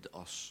did to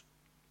us.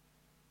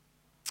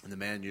 And the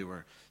men knew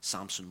where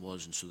Samson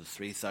was, and so the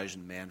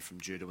 3,000 men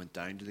from Judah went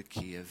down to the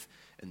cave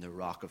in the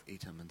rock of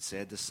Etam and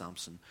said to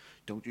Samson,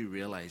 "Don't you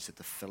realize that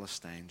the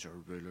Philistines are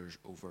rulers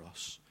over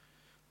us?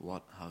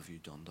 What have you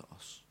done to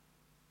us?"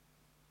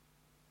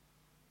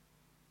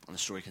 And the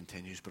story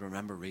continues, but I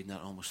remember reading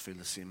that, I almost feel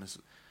the same as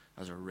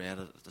I read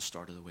it at the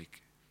start of the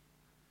week.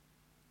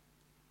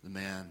 The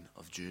men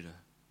of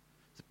Judah,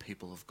 the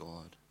people of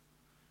God,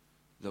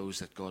 those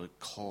that God had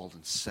called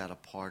and set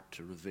apart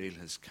to reveal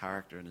his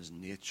character and his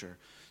nature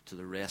to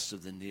the rest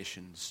of the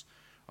nations,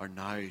 are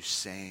now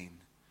saying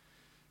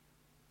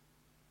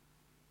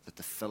that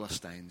the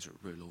Philistines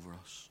rule over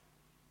us.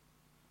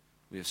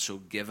 We have so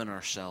given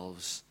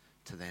ourselves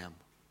to them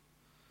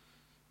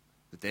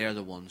that they are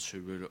the ones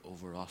who rule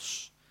over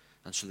us.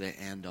 And so they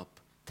end up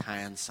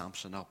tying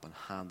Samson up and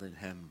handing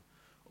him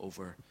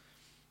over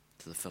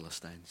to the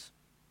Philistines.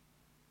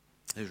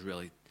 It was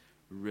really,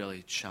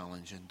 really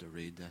challenging to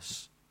read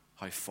this,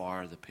 how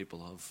far the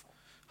people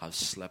have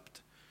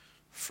slipped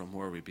from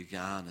where we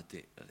began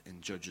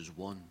in Judges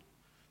 1,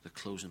 the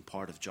closing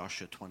part of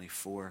Joshua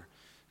 24.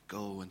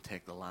 Go and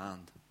take the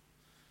land.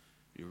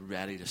 You're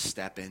ready to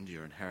step into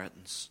your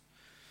inheritance.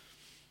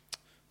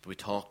 But we've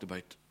talked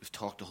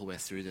the whole way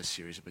through this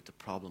series about the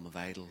problem of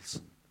idols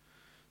and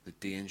the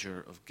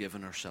danger of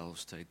giving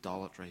ourselves to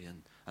idolatry.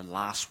 And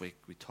last week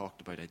we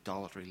talked about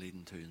idolatry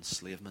leading to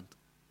enslavement.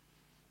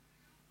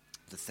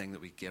 The thing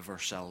that we give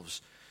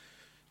ourselves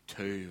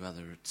to,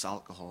 whether it's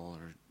alcohol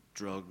or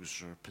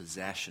drugs or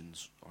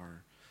possessions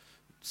or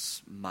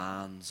it's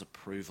man's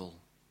approval,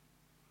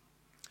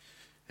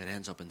 it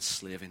ends up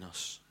enslaving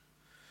us.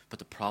 But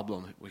the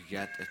problem we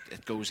get,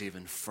 it goes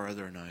even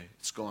further now.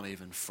 It's gone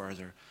even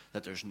further,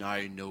 that there's now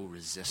no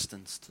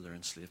resistance to their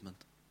enslavement.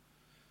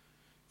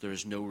 There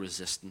is no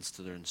resistance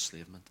to their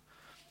enslavement.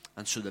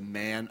 And so the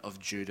men of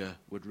Judah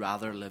would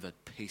rather live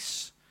at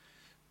peace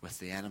with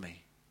the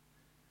enemy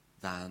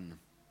than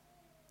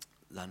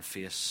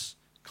face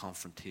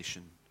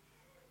confrontation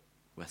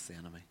with the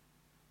enemy.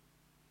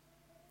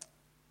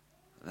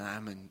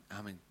 And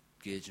I'm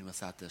engaging with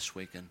that this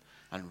week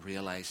and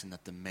realizing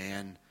that the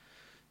men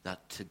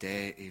that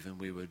today even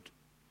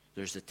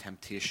there's the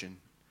temptation,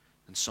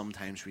 and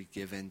sometimes we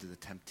give in to the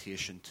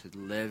temptation to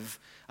live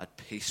at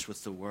peace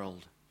with the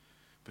world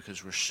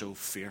because we're so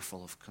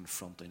fearful of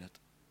confronting it.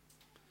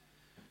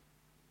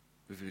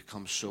 We've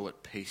become so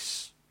at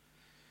peace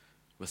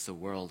with the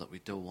world that we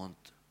don't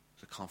want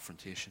the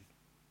confrontation.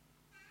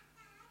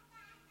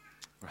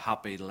 We're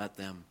happy to let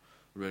them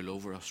rule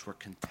over us. We're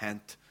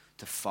content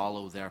to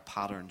follow their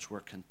patterns. We're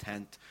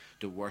content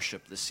to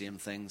worship the same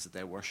things that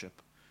they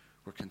worship.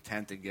 We're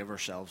content to give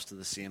ourselves to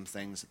the same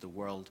things that the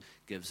world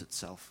gives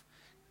itself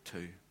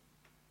to.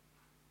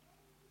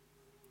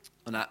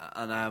 And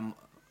I'm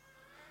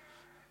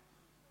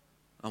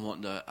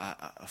wanting to.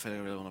 I feel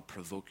like I really want to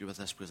provoke you with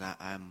this because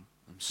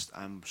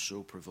I'm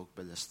so provoked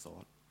by this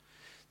thought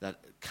that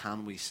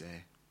can we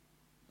say?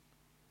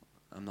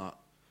 I don't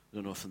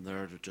know if I'm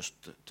there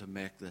to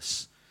make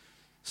this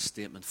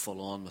statement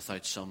full on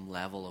without some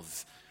level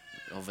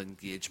of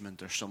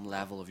engagement or some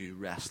level of you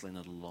wrestling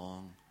it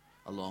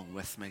along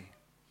with me.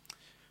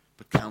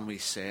 But can we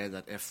say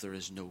that if there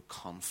is no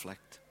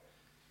conflict,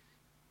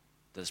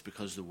 that it's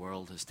because the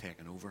world has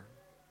taken over?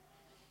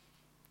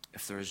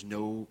 If there is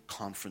no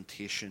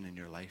confrontation in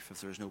your life,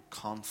 if there is no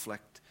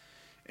conflict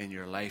in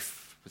your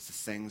life with the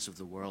things of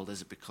the world,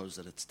 is it because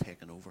that it's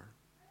taken over?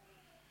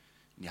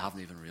 And you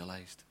haven't even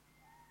realized.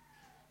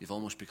 You've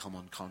almost become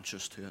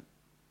unconscious to it.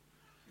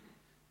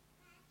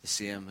 The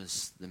same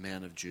as the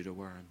men of Judah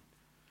were.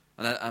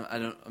 And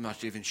I'm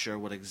not even sure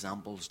what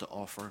examples to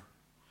offer.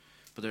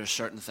 But there are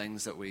certain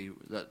things that we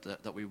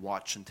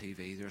watch on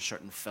TV. There are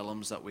certain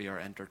films that we are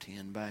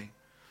entertained by.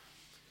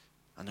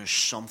 And there's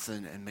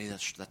something in me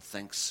that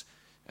thinks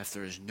if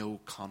there is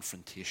no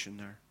confrontation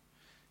there,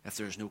 if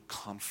there is no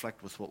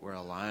conflict with what we're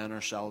allowing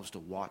ourselves to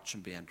watch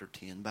and be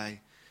entertained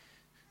by,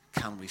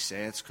 can we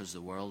say it's because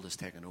the world has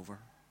taken over?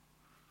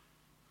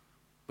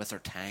 With our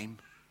time,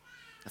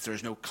 if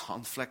there's no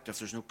conflict, if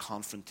there's no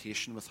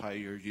confrontation with how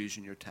you're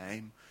using your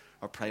time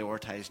or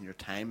prioritizing your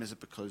time, is it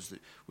because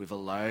we've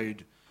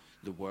allowed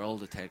the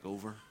world to take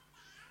over?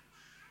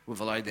 We've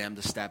allowed them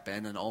to step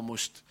in and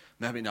almost,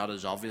 maybe not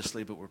as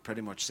obviously, but we're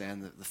pretty much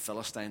saying that the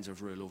Philistines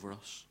have ruled over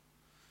us.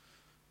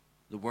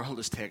 The world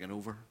has taken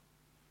over.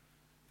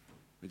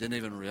 We didn't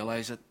even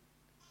realize it.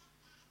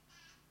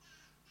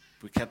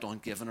 We kept on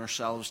giving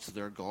ourselves to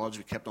their gods.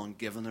 We kept on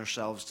giving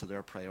ourselves to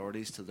their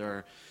priorities, to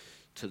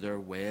their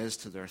ways,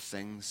 to their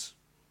things.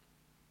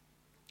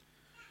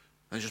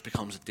 And it just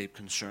becomes a deep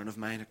concern of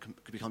mine.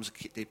 It becomes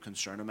a deep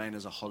concern of mine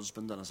as a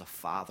husband and as a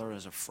father,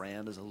 as a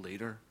friend, as a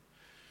leader,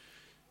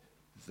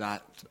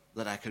 that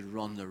I could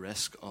run the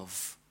risk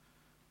of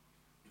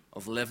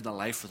living a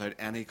life without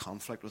any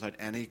conflict, without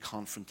any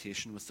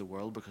confrontation with the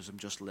world, because I'm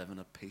just living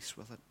at peace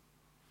with it.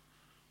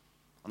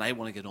 And I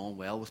want to get on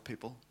well with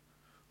people.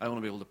 I want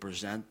to be able to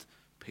present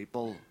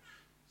people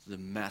the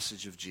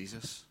message of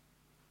Jesus.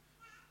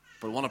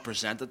 But I want to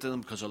present it to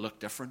them because I look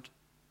different.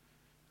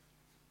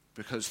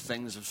 Because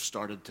things have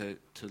started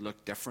to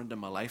look different in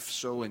my life.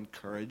 So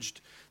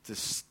encouraged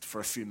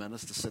for a few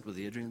minutes to sit with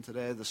Adrian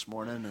this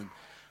morning,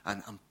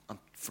 and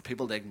for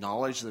people to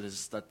acknowledge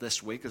that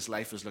this week his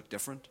life has looked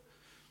different.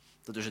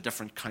 That there's a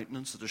different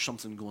countenance, that there's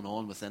something going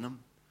on within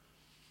him.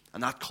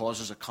 And that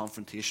causes a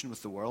confrontation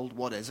with the world.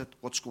 What is it?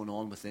 What's going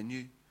on within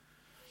you?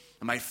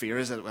 And my fear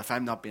is that if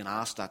I'm not being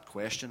asked that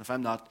question, if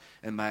I'm not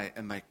in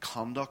my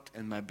conduct,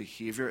 in my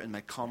behavior, in my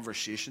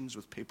conversations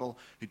with people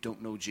who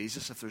don't know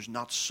Jesus, if there's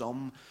not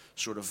some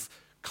sort of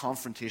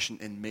confrontation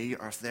in me,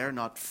 or if they're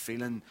not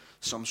feeling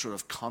some sort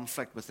of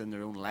conflict within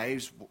their own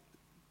lives,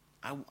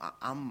 I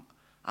want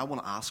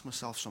to ask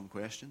myself some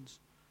questions.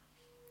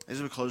 Is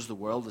it because the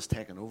world has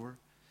taken over?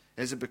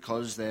 Is it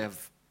because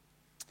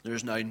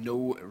there's now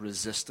no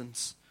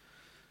resistance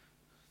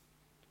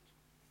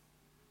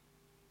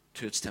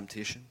to its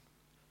temptation?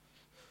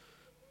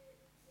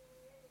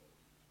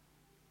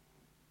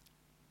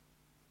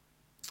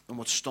 And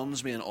what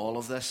stuns me in all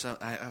of this,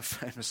 I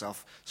find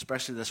myself,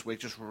 especially this week,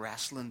 just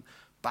wrestling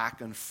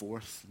back and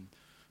forth and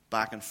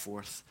back and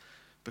forth.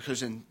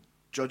 Because in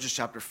Judges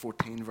chapter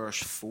 14, verse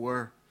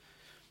 4,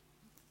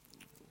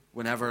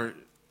 whenever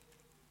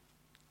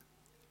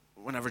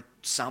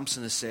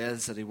Samson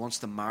says that he wants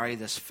to marry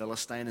this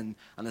Philistine,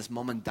 and his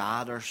mum and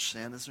dad are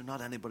saying, is there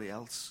not anybody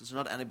else? Is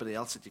there not anybody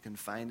else that you can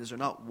find? Is there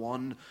not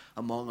one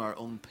among our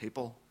own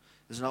people?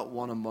 Is there not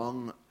one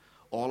among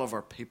all of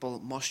our people?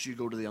 Must you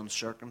go to the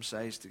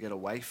uncircumcised to get a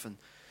wife? And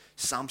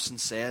Samson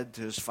said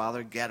to his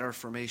father, get her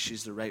for me,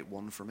 she's the right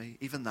one for me.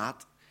 Even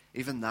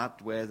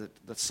that way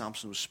that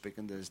Samson was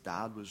speaking to his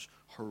dad was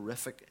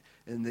horrific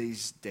in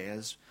these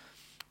days.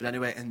 But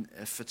anyway, and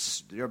if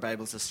it's your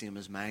Bible's the same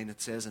as mine, it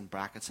says in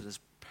brackets that his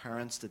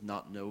parents did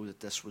not know that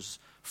this was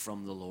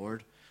from the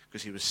Lord,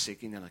 because he was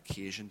seeking an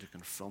occasion to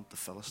confront the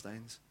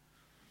Philistines.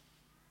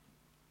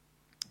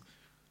 And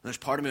there's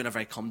part of me whenever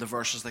I come to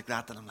verses like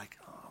that I'm like,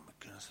 oh my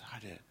goodness, how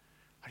do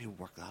you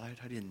work that out?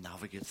 How do you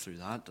navigate through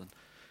that? But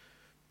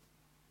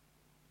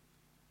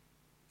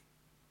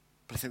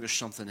I think there's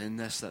something in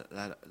this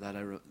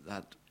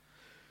that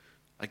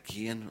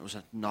again, it was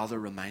another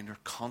reminder,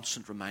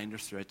 constant reminder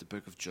throughout the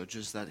book of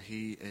Judges that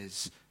he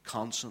is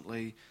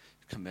constantly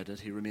committed.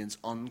 He remains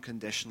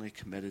unconditionally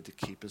committed to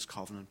keep his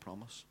covenant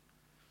promise.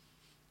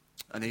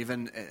 And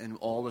even in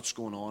all that's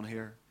going on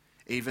here,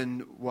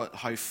 even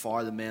how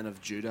far the men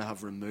of Judah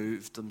have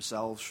removed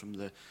themselves from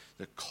the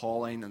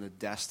calling and the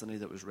destiny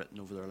that was written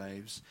over their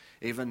lives,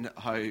 even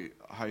how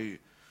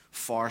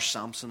far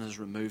Samson has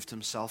removed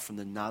himself from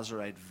the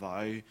Nazirite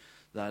vow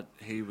that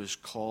he was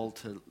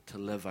called to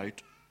live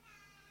out,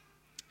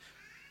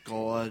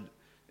 God,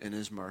 in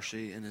his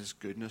mercy, in his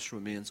goodness,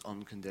 remains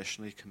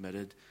unconditionally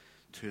committed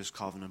to his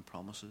covenant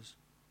promises.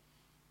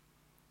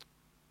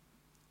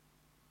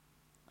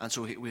 And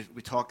so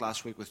we talked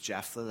last week with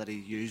Jephthah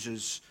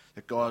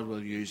that God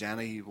will use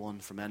anyone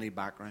from any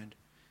background.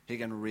 He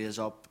can raise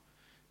up,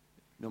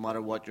 no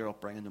matter what your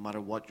upbringing, no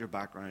matter what your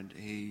background,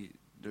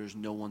 there's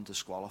no one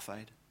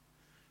disqualified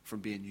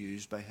from being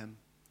used by him.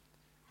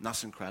 And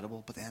that's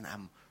incredible. But then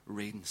I'm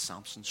reading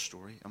Samson's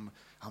story. I'm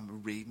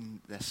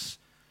reading this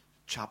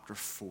chapter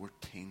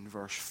 14,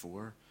 verse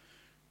 4,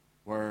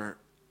 where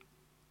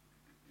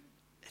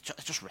it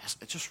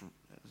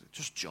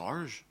just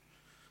jars.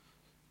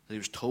 That he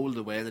was told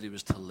the way that he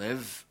was to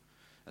live,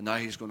 and now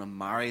he's going to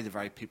marry the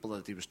very people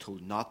that he was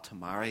told not to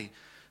marry,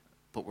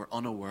 but we're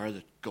unaware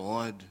that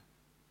God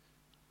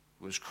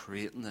was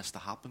creating this to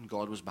happen.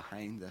 God was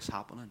behind this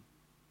happening.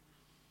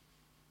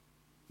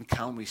 And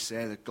can we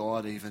say that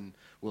God even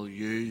will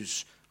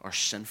use our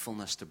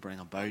sinfulness to bring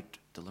about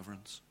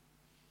deliverance?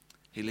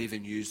 He'll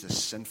even use the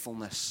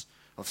sinfulness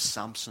of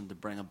Samson to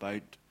bring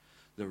about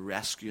the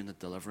rescue and the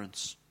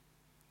deliverance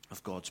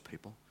of God's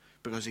people.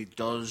 Because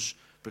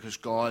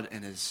God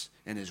in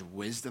his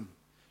wisdom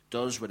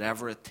does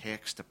whatever it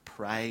takes to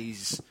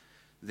prize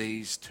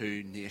these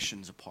two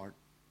nations apart.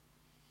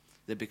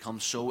 They become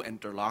so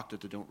interlocked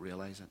that they don't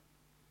realize it.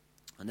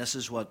 And this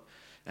is what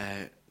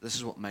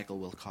Michael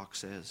Wilcox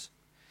says.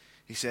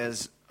 He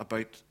says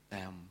about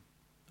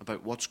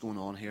what's going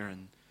on here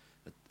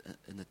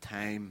in the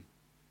time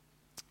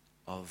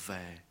of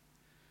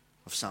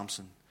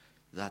Samson,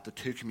 that the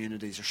two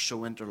communities are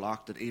so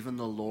interlocked that even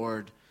the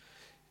Lord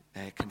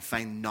can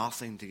find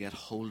nothing to get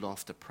hold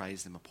of to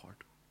prize them apart.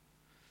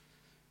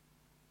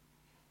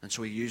 And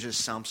so he uses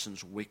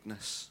Samson's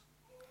weakness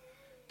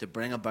to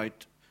bring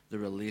about the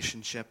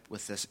relationship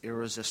with this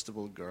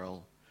irresistible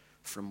girl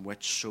from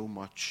which so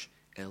much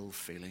ill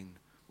feeling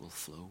will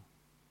flow.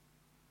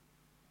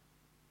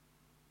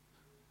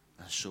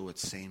 And so it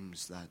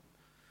seems that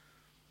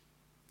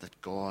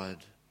God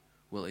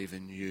will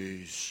even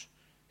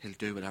he'll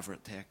do whatever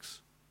it takes.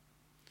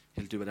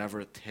 He'll do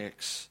whatever it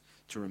takes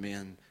to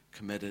remain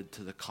committed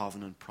to the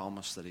covenant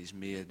promise that he's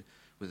made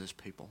with his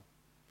people.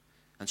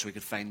 And so he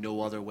could find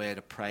no other way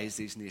to prize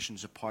these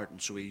nations apart.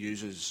 And so he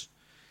uses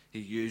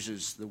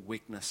the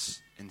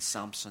weakness in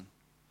Samson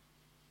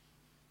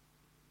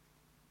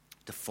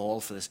to fall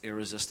for this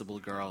irresistible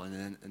girl. And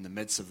then in the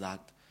midst of that,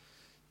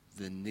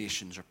 the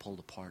nations are pulled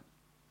apart.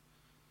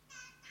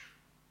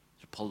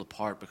 They're pulled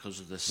apart because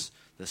of this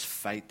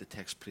fight that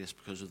takes place,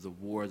 because of the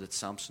war that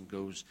Samson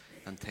goes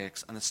and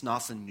takes. And it's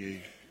nothing new,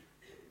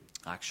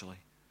 actually.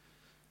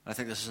 I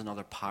think this is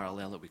another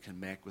parallel that we can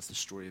make with the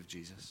story of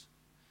Jesus.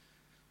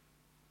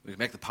 We can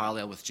make the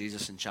parallel with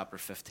Jesus in chapter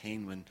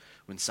 15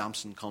 when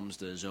Samson comes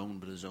to his own,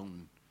 but his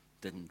own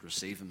didn't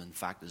receive him. In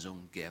fact, his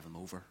own gave him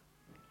over.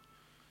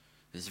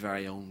 His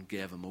very own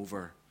gave him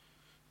over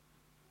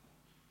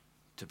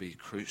to be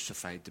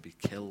crucified, to be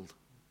killed.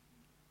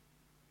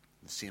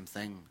 The same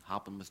thing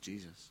happened with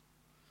Jesus.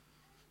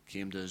 He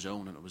came to his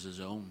own, and it was his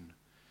own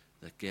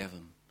that gave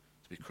him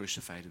to be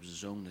crucified. It was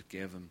his own that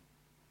gave him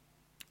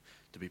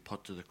to be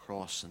put to the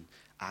cross. In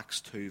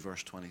Acts 2,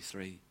 verse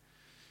 23,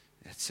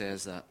 it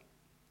says that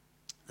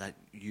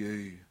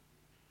you,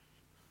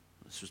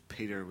 this was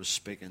Peter was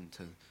speaking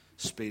to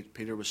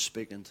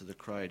the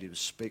crowd. He was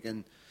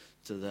speaking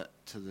to the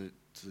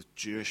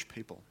Jewish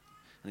people,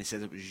 and he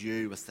said it was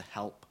you with the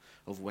help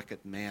of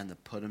wicked men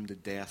that put him to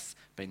death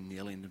by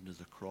nailing him to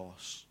the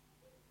cross.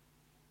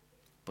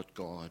 But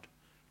God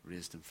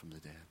raised him from the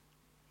dead.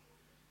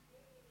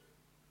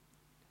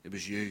 It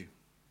was you,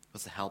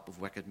 with the help of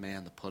wicked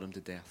men, that put him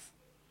to death.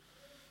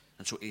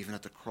 And so even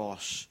at the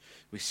cross,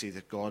 we see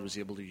that God was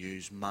able to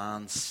use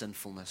man's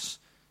sinfulness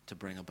to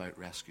bring about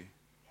rescue,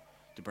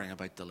 to bring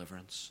about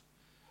deliverance,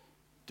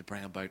 to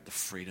bring about the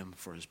freedom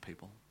for his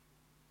people.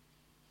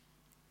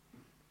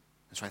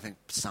 And so I think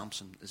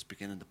Samson is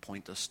beginning to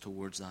point us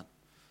towards that,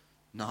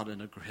 not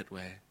in a great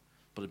way,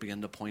 but it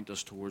beginning to point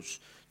us towards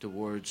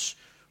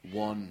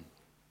one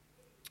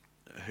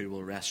who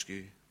will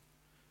rescue.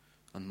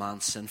 And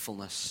man's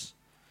sinfulness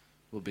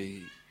will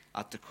be,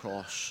 at the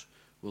cross,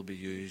 will be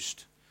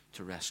used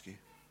to rescue.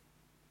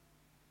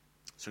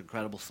 It's an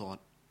incredible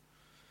thought.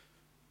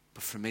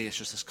 But for me, it's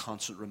just this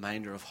constant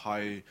reminder of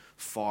how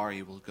far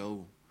he will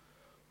go,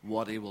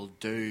 what he will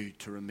do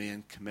to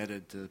remain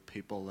committed to the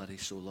people that he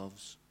so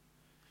loves.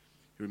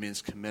 He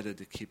remains committed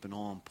to keeping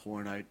on,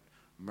 pouring out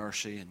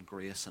mercy and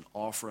grace and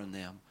offering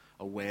them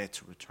a way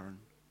to return.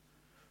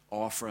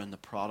 Offering the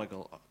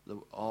prodigal,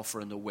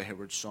 offering the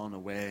wayward son a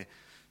way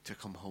to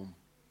come home.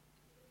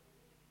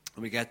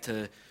 And we get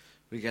to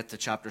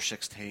chapter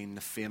 16,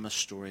 the famous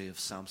story of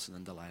Samson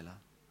and Delilah.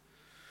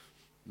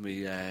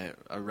 We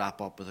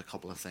wrap up with a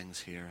couple of things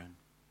here, and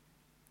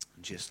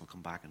Jason will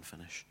come back and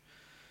finish.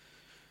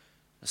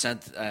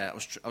 I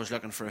was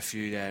looking for a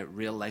few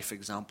real life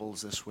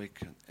examples this week,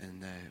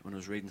 and when I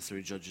was reading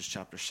through Judges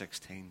chapter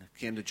 16, I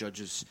came to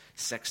Judges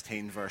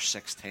 16 verse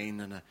 16,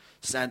 and I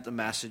sent a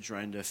message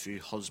around to a few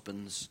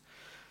husbands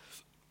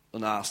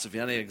and asked if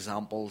you have any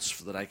examples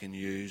that I can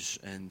use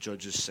in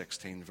Judges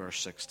 16 verse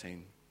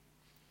 16,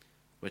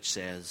 which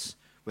says,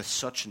 "With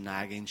such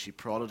nagging she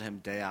prodded him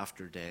day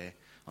after day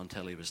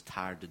until he was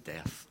tired to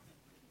death."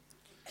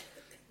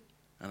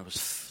 And it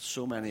was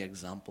so many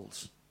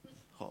examples.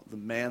 The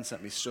men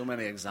sent me so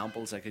many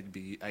examples I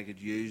could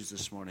use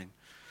this morning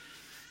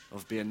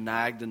of being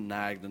nagged and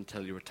nagged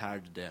until you were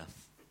tired to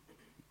death.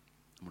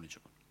 I'm only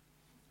joking.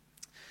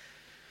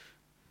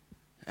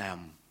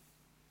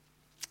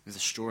 There's a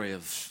story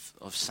of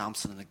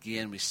Samson, and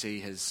again we see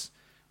his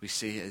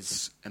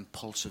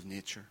impulsive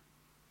nature.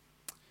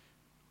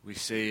 We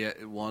see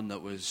one that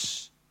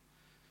was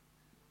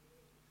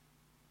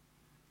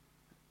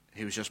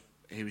he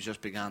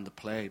just began to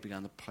play. He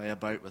began to play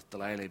about with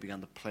Delilah. He began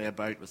to play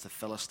about with the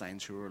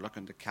Philistines who were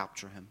looking to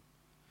capture him.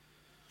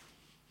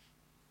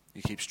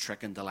 He keeps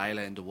tricking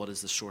Delilah into what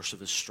is the source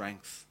of his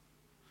strength,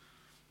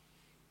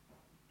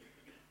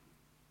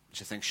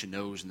 which I think she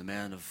knows. And the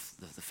men of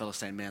the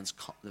Philistine men,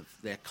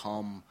 they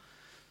come,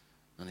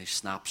 and he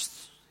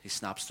snaps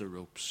the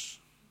ropes.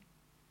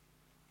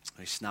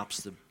 He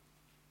snaps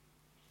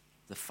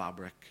the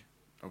fabric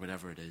or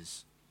whatever it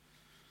is.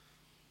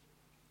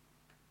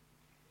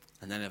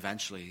 And then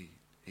eventually,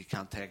 he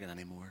can't take it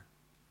anymore.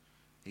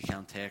 He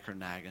can't take her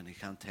nagging. He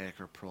can't take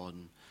her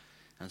prodding.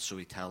 And so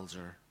he tells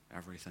her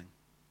everything.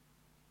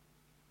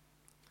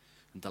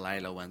 And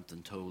Delilah went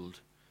and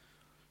told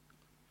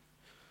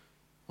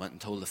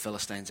the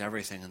Philistines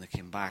everything, and they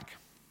came back.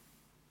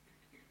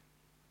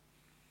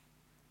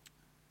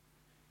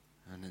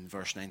 And in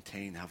verse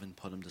 19, having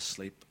put him to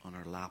sleep on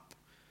her lap,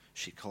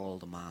 she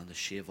called a man to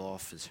shave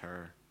off his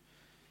hair,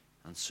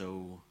 and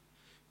so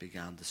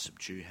began to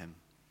subdue him.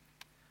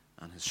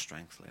 And his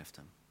strength left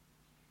him.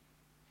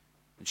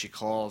 And she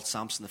called,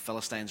 "Samson, the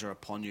Philistines are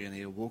upon you." And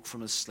he awoke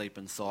from his sleep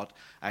and thought,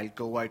 "I'll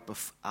go out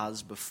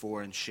as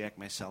before and shake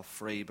myself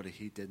free." But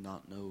he did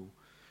not know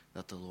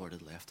that the Lord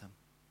had left him.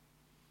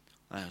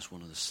 That is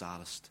one of the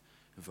saddest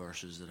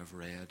verses that I've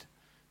read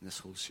in this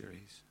whole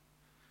series.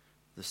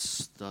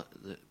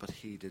 But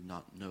he did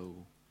not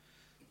know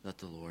that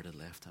the Lord had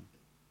left him.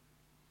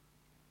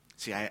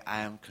 See, I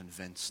am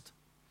convinced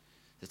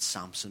that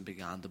Samson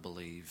began to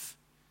believe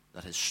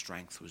that his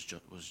strength was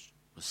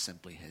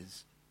simply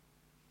his.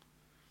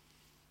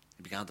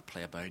 He began to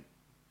play about.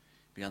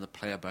 He began to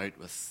play about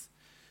with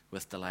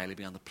Delilah. He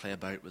began to play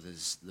about with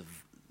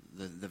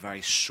the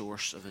very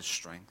source of his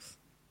strength.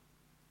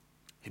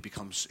 He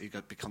becomes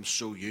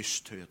so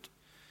used to it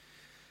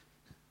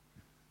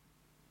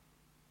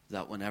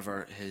that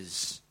whenever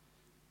his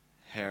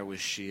hair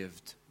was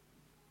shaved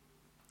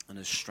and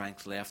his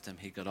strength left him,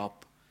 he got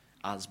up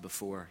as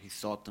before. He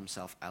thought to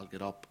himself, "I'll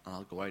get up and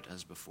I'll go out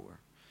as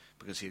before."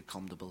 Because he had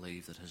come to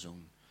believe that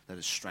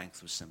his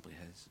strength was simply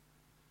his.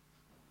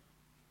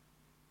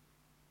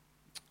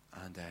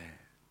 And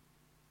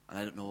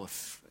I don't know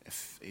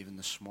if even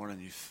this morning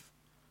you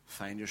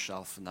find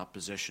yourself in that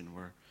position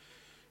where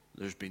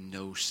there's been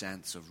no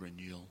sense of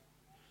renewal.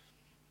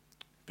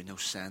 There's been no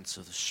sense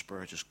of the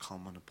Spirit just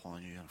coming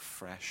upon you in a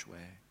fresh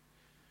way.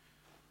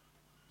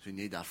 So we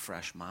need that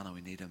fresh manna.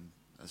 We need him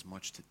as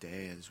much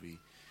today as we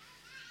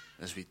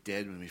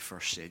did when we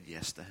first said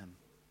yes to him.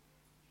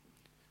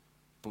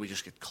 But we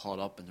just get caught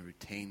up in the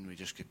routine. We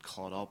just get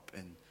caught up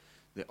in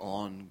the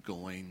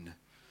ongoing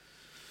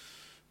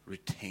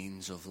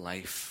routines of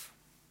life.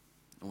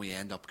 And we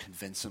end up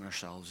convincing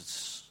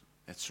ourselves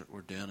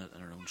we're doing it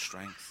in our own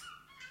strength.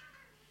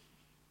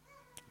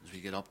 as we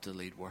get up to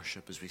lead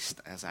worship,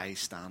 as I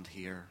stand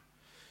here,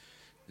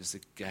 as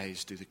the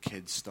guys do the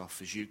kids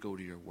stuff, as you go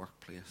to your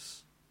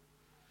workplace.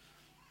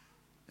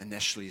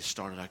 Initially you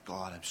started out,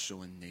 God, I'm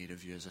so in need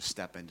of you as I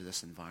step into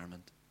this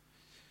environment.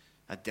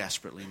 I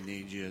desperately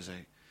need you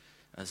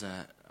as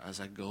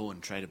I go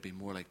and try to be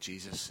more like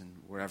Jesus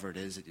and wherever it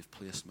is that you've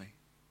placed me.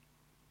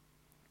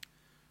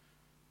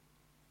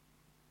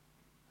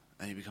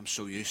 And you become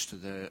so used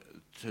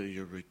to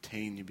your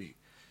routine,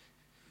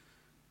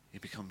 you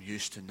become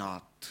used to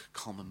not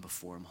coming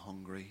before him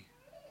hungry,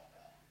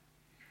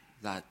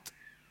 that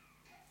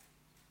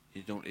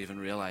you don't even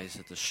realize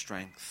that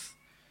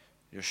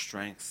your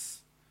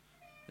strength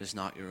is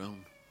not your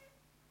own.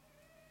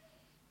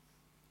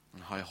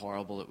 And how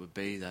horrible it would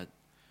be that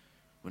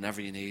whenever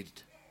you need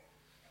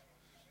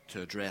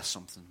to address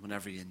something,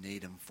 whenever you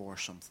need him for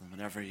something,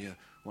 whenever you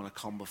want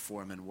to come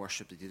before him in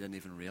worship, that you didn't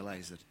even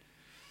realize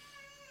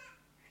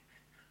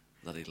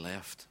that he'd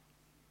left.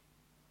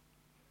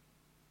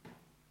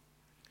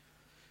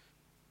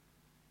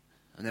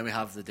 And then we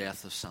have the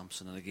death of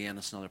Samson, and again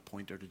it's another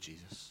pointer to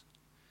Jesus.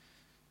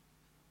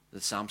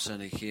 That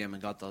Samson, he came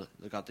and got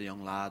the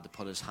young lad to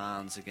put his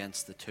hands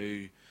against the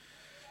two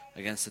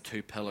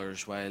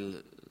pillars while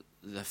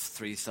the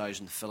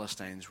 3,000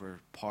 Philistines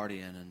were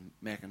partying and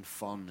making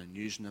fun and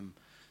using him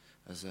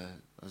as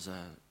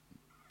a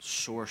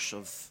source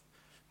of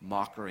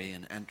mockery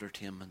and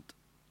entertainment.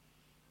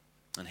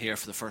 And here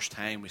for the first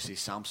time we see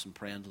Samson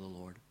praying to the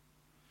Lord.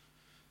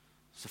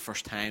 It's the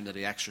first time that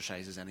he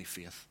exercises any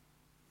faith.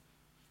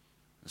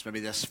 It's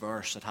maybe this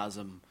verse that has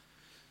him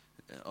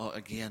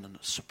again and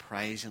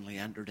surprisingly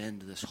entered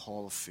into this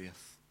hall of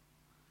faith,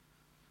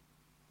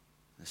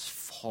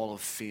 this hall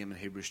of fame in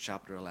Hebrews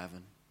chapter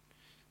 11.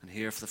 And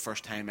here for the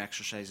first time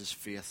exercises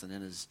faith, and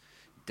in his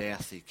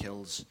death he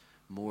kills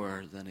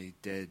more than he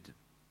did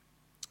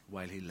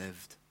while he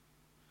lived.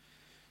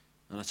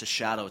 And it's a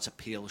shadow, it's a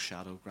pale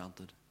shadow,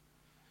 granted,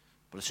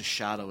 but it's a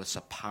shadow, it's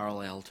a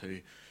parallel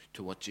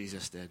to what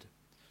Jesus did,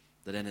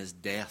 that in his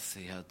death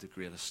he had the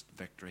greatest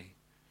victory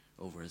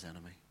over his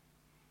enemy.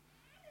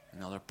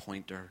 Another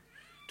pointer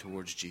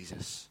towards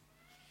Jesus.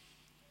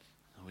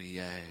 As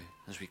we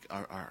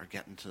are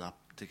getting to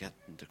get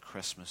into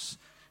Christmas,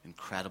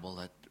 incredible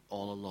that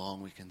all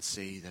along we can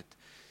see that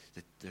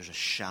there's a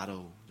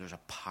shadow, there's a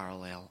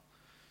parallel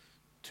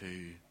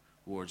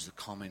towards the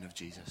coming of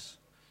Jesus,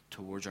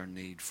 towards our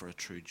need for a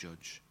true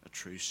judge, a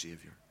true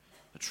Savior,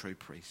 a true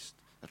priest,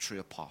 a true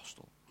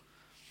apostle,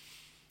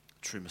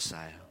 a true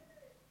Messiah.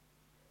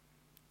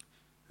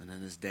 And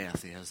in his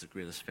death he has the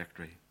greatest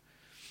victory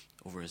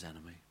over his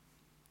enemy.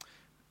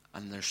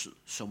 And there's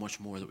so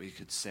much more that we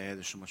could say,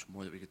 there's so much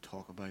more that we could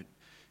talk about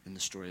in the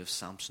story of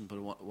Samson.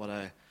 But what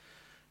I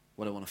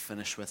want to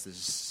finish with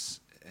is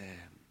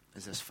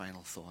this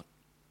final thought.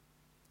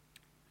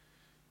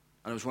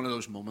 And it was one of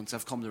those moments,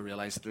 I've come to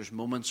realize that there's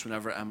moments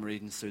whenever I'm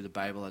reading through the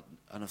Bible,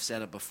 and I've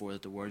said it before,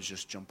 that the words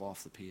just jump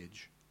off the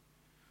page.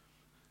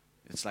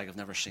 It's like I've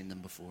never seen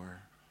them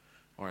before.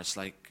 Or it's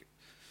like,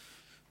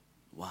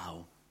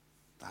 wow,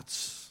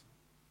 that's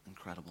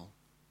incredible.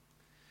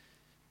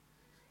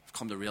 I've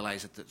come to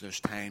realize that there's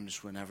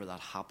times whenever that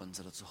happens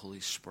that it's the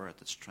Holy Spirit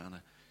that's trying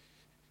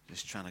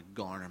to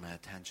garner my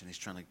attention. He's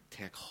trying to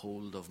take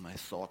hold of my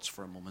thoughts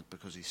for a moment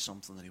because he's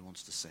something that he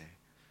wants to say.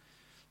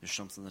 There's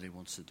something that he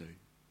wants to do.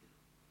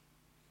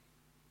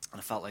 And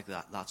I felt like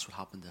that's what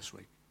happened this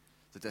week.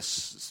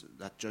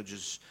 That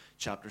Judges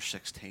chapter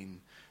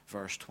 16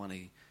 verse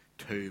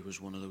 22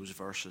 was one of those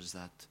verses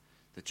that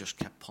just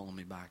kept pulling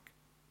me back.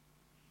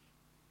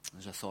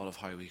 As I thought of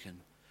how we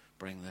can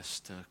bring this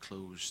to a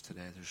close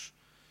today,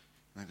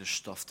 I think there's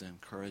stuff to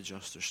encourage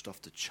us, there's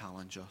stuff to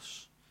challenge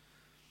us.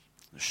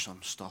 There's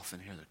some stuff in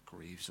here that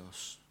grieves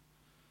us,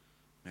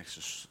 makes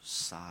us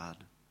sad.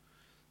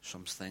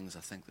 Some things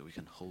I think that we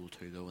can hold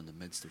to, though, in the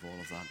midst of all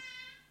of that.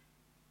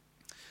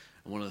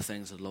 And one of the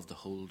things I'd love to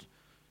hold,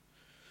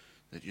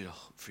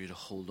 for you to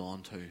hold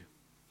on to,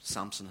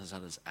 Samson has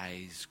had his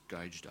eyes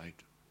gouged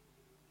out.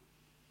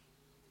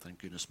 Thank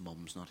goodness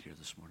Mum's not here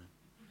this morning.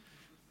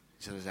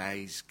 He's had his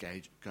eyes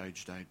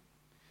gouged out.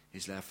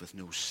 He's left with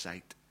no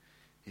sight.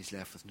 He's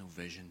left with no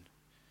vision.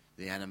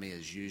 The enemy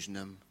is using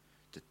him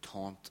to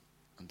taunt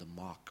and to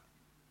mock.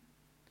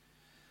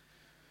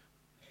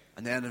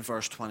 And then in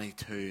verse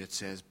 22 it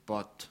says,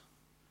 but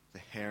the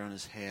hair on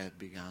his head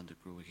began to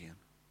grow again.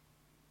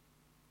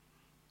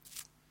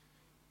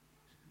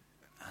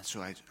 And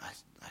so I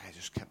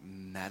just kept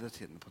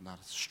meditating upon that.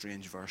 It's a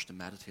strange verse to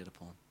meditate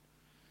upon.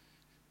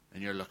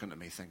 And you're looking at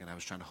me thinking I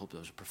was trying to hope there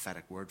was a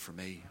prophetic word for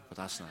me, but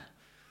that's not.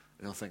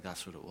 I don't think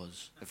that's what it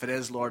was. If it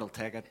is, Lord, I'll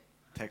take it.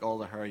 Take all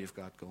the hair you've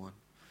got going.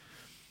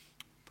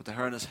 But the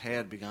hair on his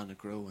head began to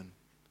grow, and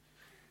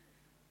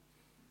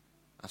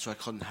so I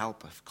couldn't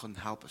help it.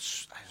 I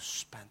just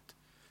spent,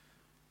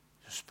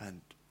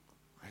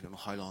 I don't know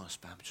how long I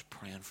spent, just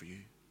praying for you.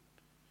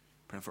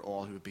 Praying for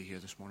all who would be here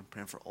this morning.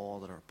 Praying for all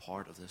that are a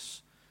part of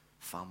this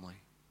family.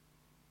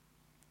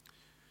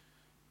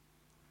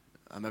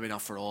 And maybe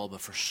not for all,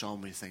 but for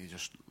some, we think you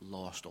just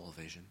lost all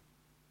vision.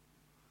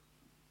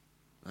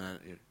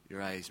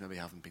 Your eyes maybe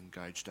haven't been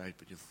gouged out,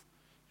 but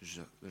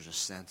there's a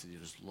sense that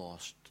you've just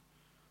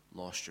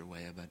lost your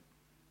way a bit.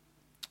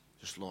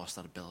 Just lost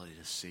that ability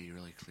to see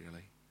really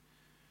clearly.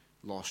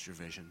 Lost your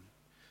vision.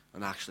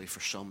 And actually, for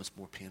some, it's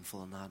more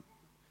painful than that.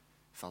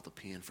 Felt the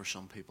pain for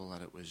some people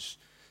that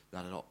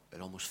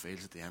it almost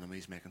feels that the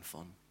enemy's making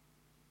fun.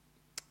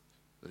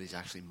 That he's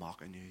actually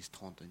mocking you, he's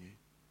taunting you.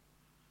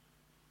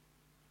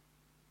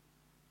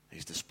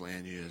 He's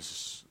displaying you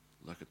as,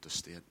 look at the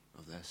state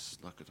of this,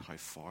 look at how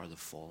far they've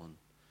fallen,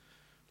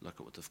 look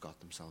at what they've got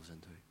themselves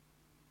into.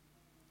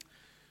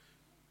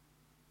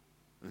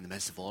 And in the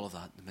midst of all of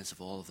that, in the midst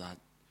of all of that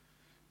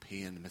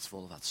pain, in the midst of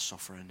all of that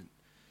suffering,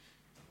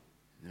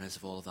 in the midst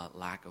of all of that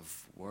lack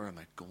of, where am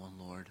I going,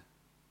 Lord?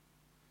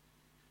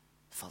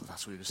 I felt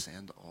that's what he was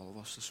saying to all of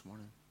us this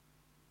morning.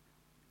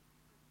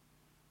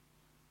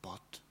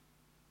 But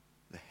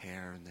the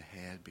hair in the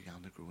head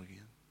began to grow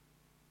again.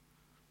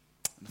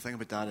 And the thing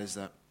about that is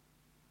that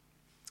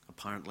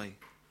apparently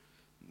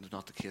it's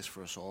not the case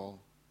for us all,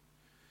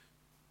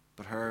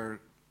 but hair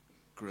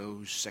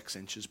grows 6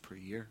 inches per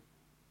year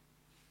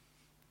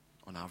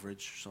on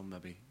average, some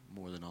maybe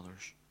more than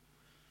others.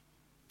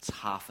 It's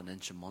half an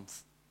inch a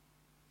month.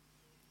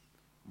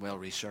 Well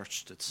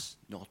researched, it's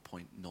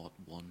 0.01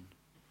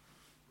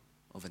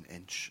 of an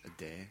inch a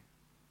day.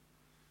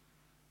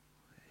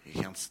 You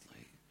can't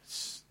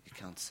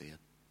see it.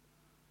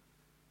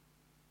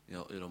 You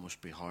know, it'd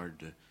almost be hard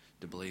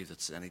to believe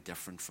it's any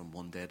different from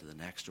one day to the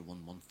next or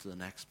 1 month to the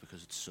next,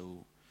 because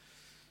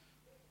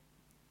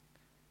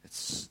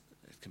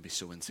it can be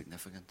so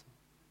insignificant.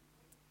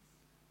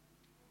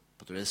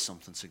 But there is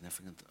something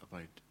significant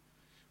about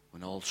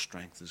when all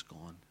strength is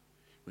gone,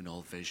 when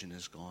all vision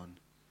is gone,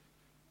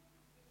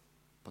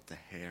 but the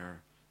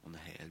hair on the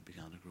head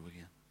began to grow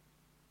again.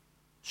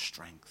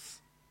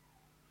 Strength.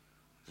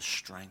 The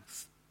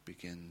strength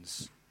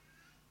begins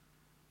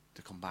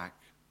to come back.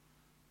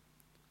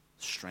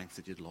 Strength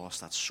that you'd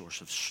lost, that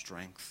source of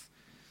strength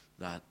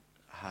that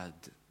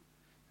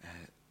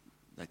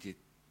you'd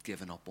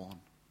given up on,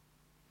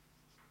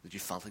 that you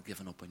felt had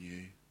given up on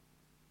you.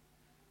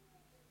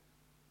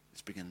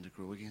 It's beginning to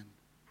grow again.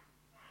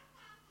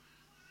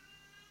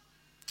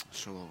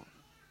 So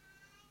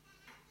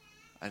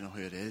I don't know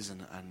who it is,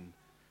 and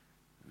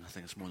I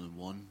think it's more than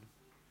one.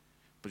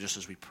 But just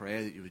as we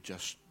pray, that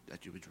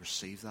you would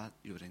receive that,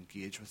 you would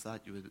engage with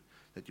that,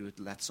 that you would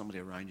let somebody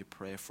around you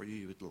pray for you,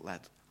 you would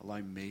allow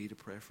me to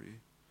pray for you.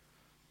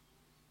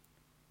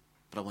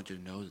 But I want you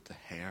to know that the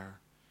hair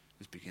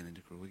is beginning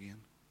to grow again.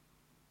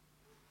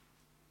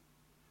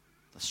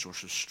 The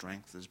source of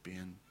strength is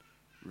being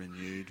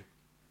renewed.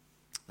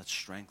 That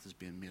strength is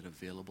being made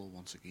available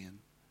once again.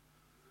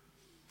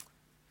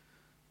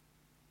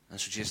 And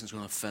so Jason's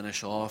going to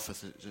finish off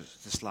with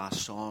this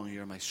last song,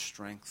 You're My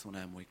Strength When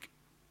I'm Weak.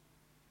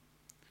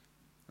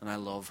 And I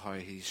love how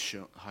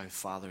how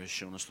Father has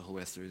shown us the whole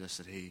way through this,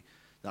 that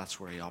that's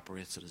where he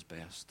operates at his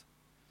best.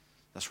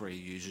 That's where he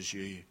uses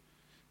you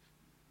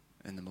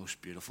in the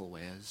most beautiful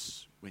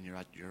ways when you're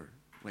at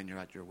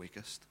your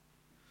weakest.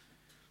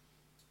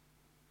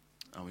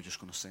 And we're just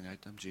going to sing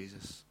out to him,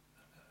 Jesus,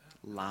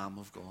 Lamb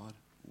of God,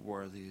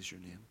 worthy is your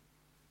name.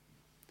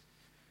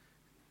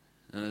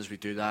 And as we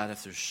do that,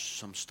 if there's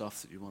some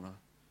stuff that you want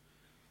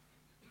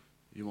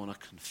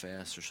to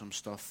confess, or some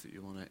stuff that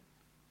you want to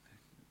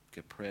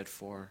get prayed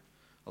for,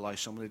 allow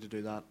somebody to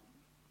do that.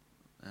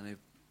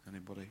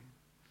 Anybody?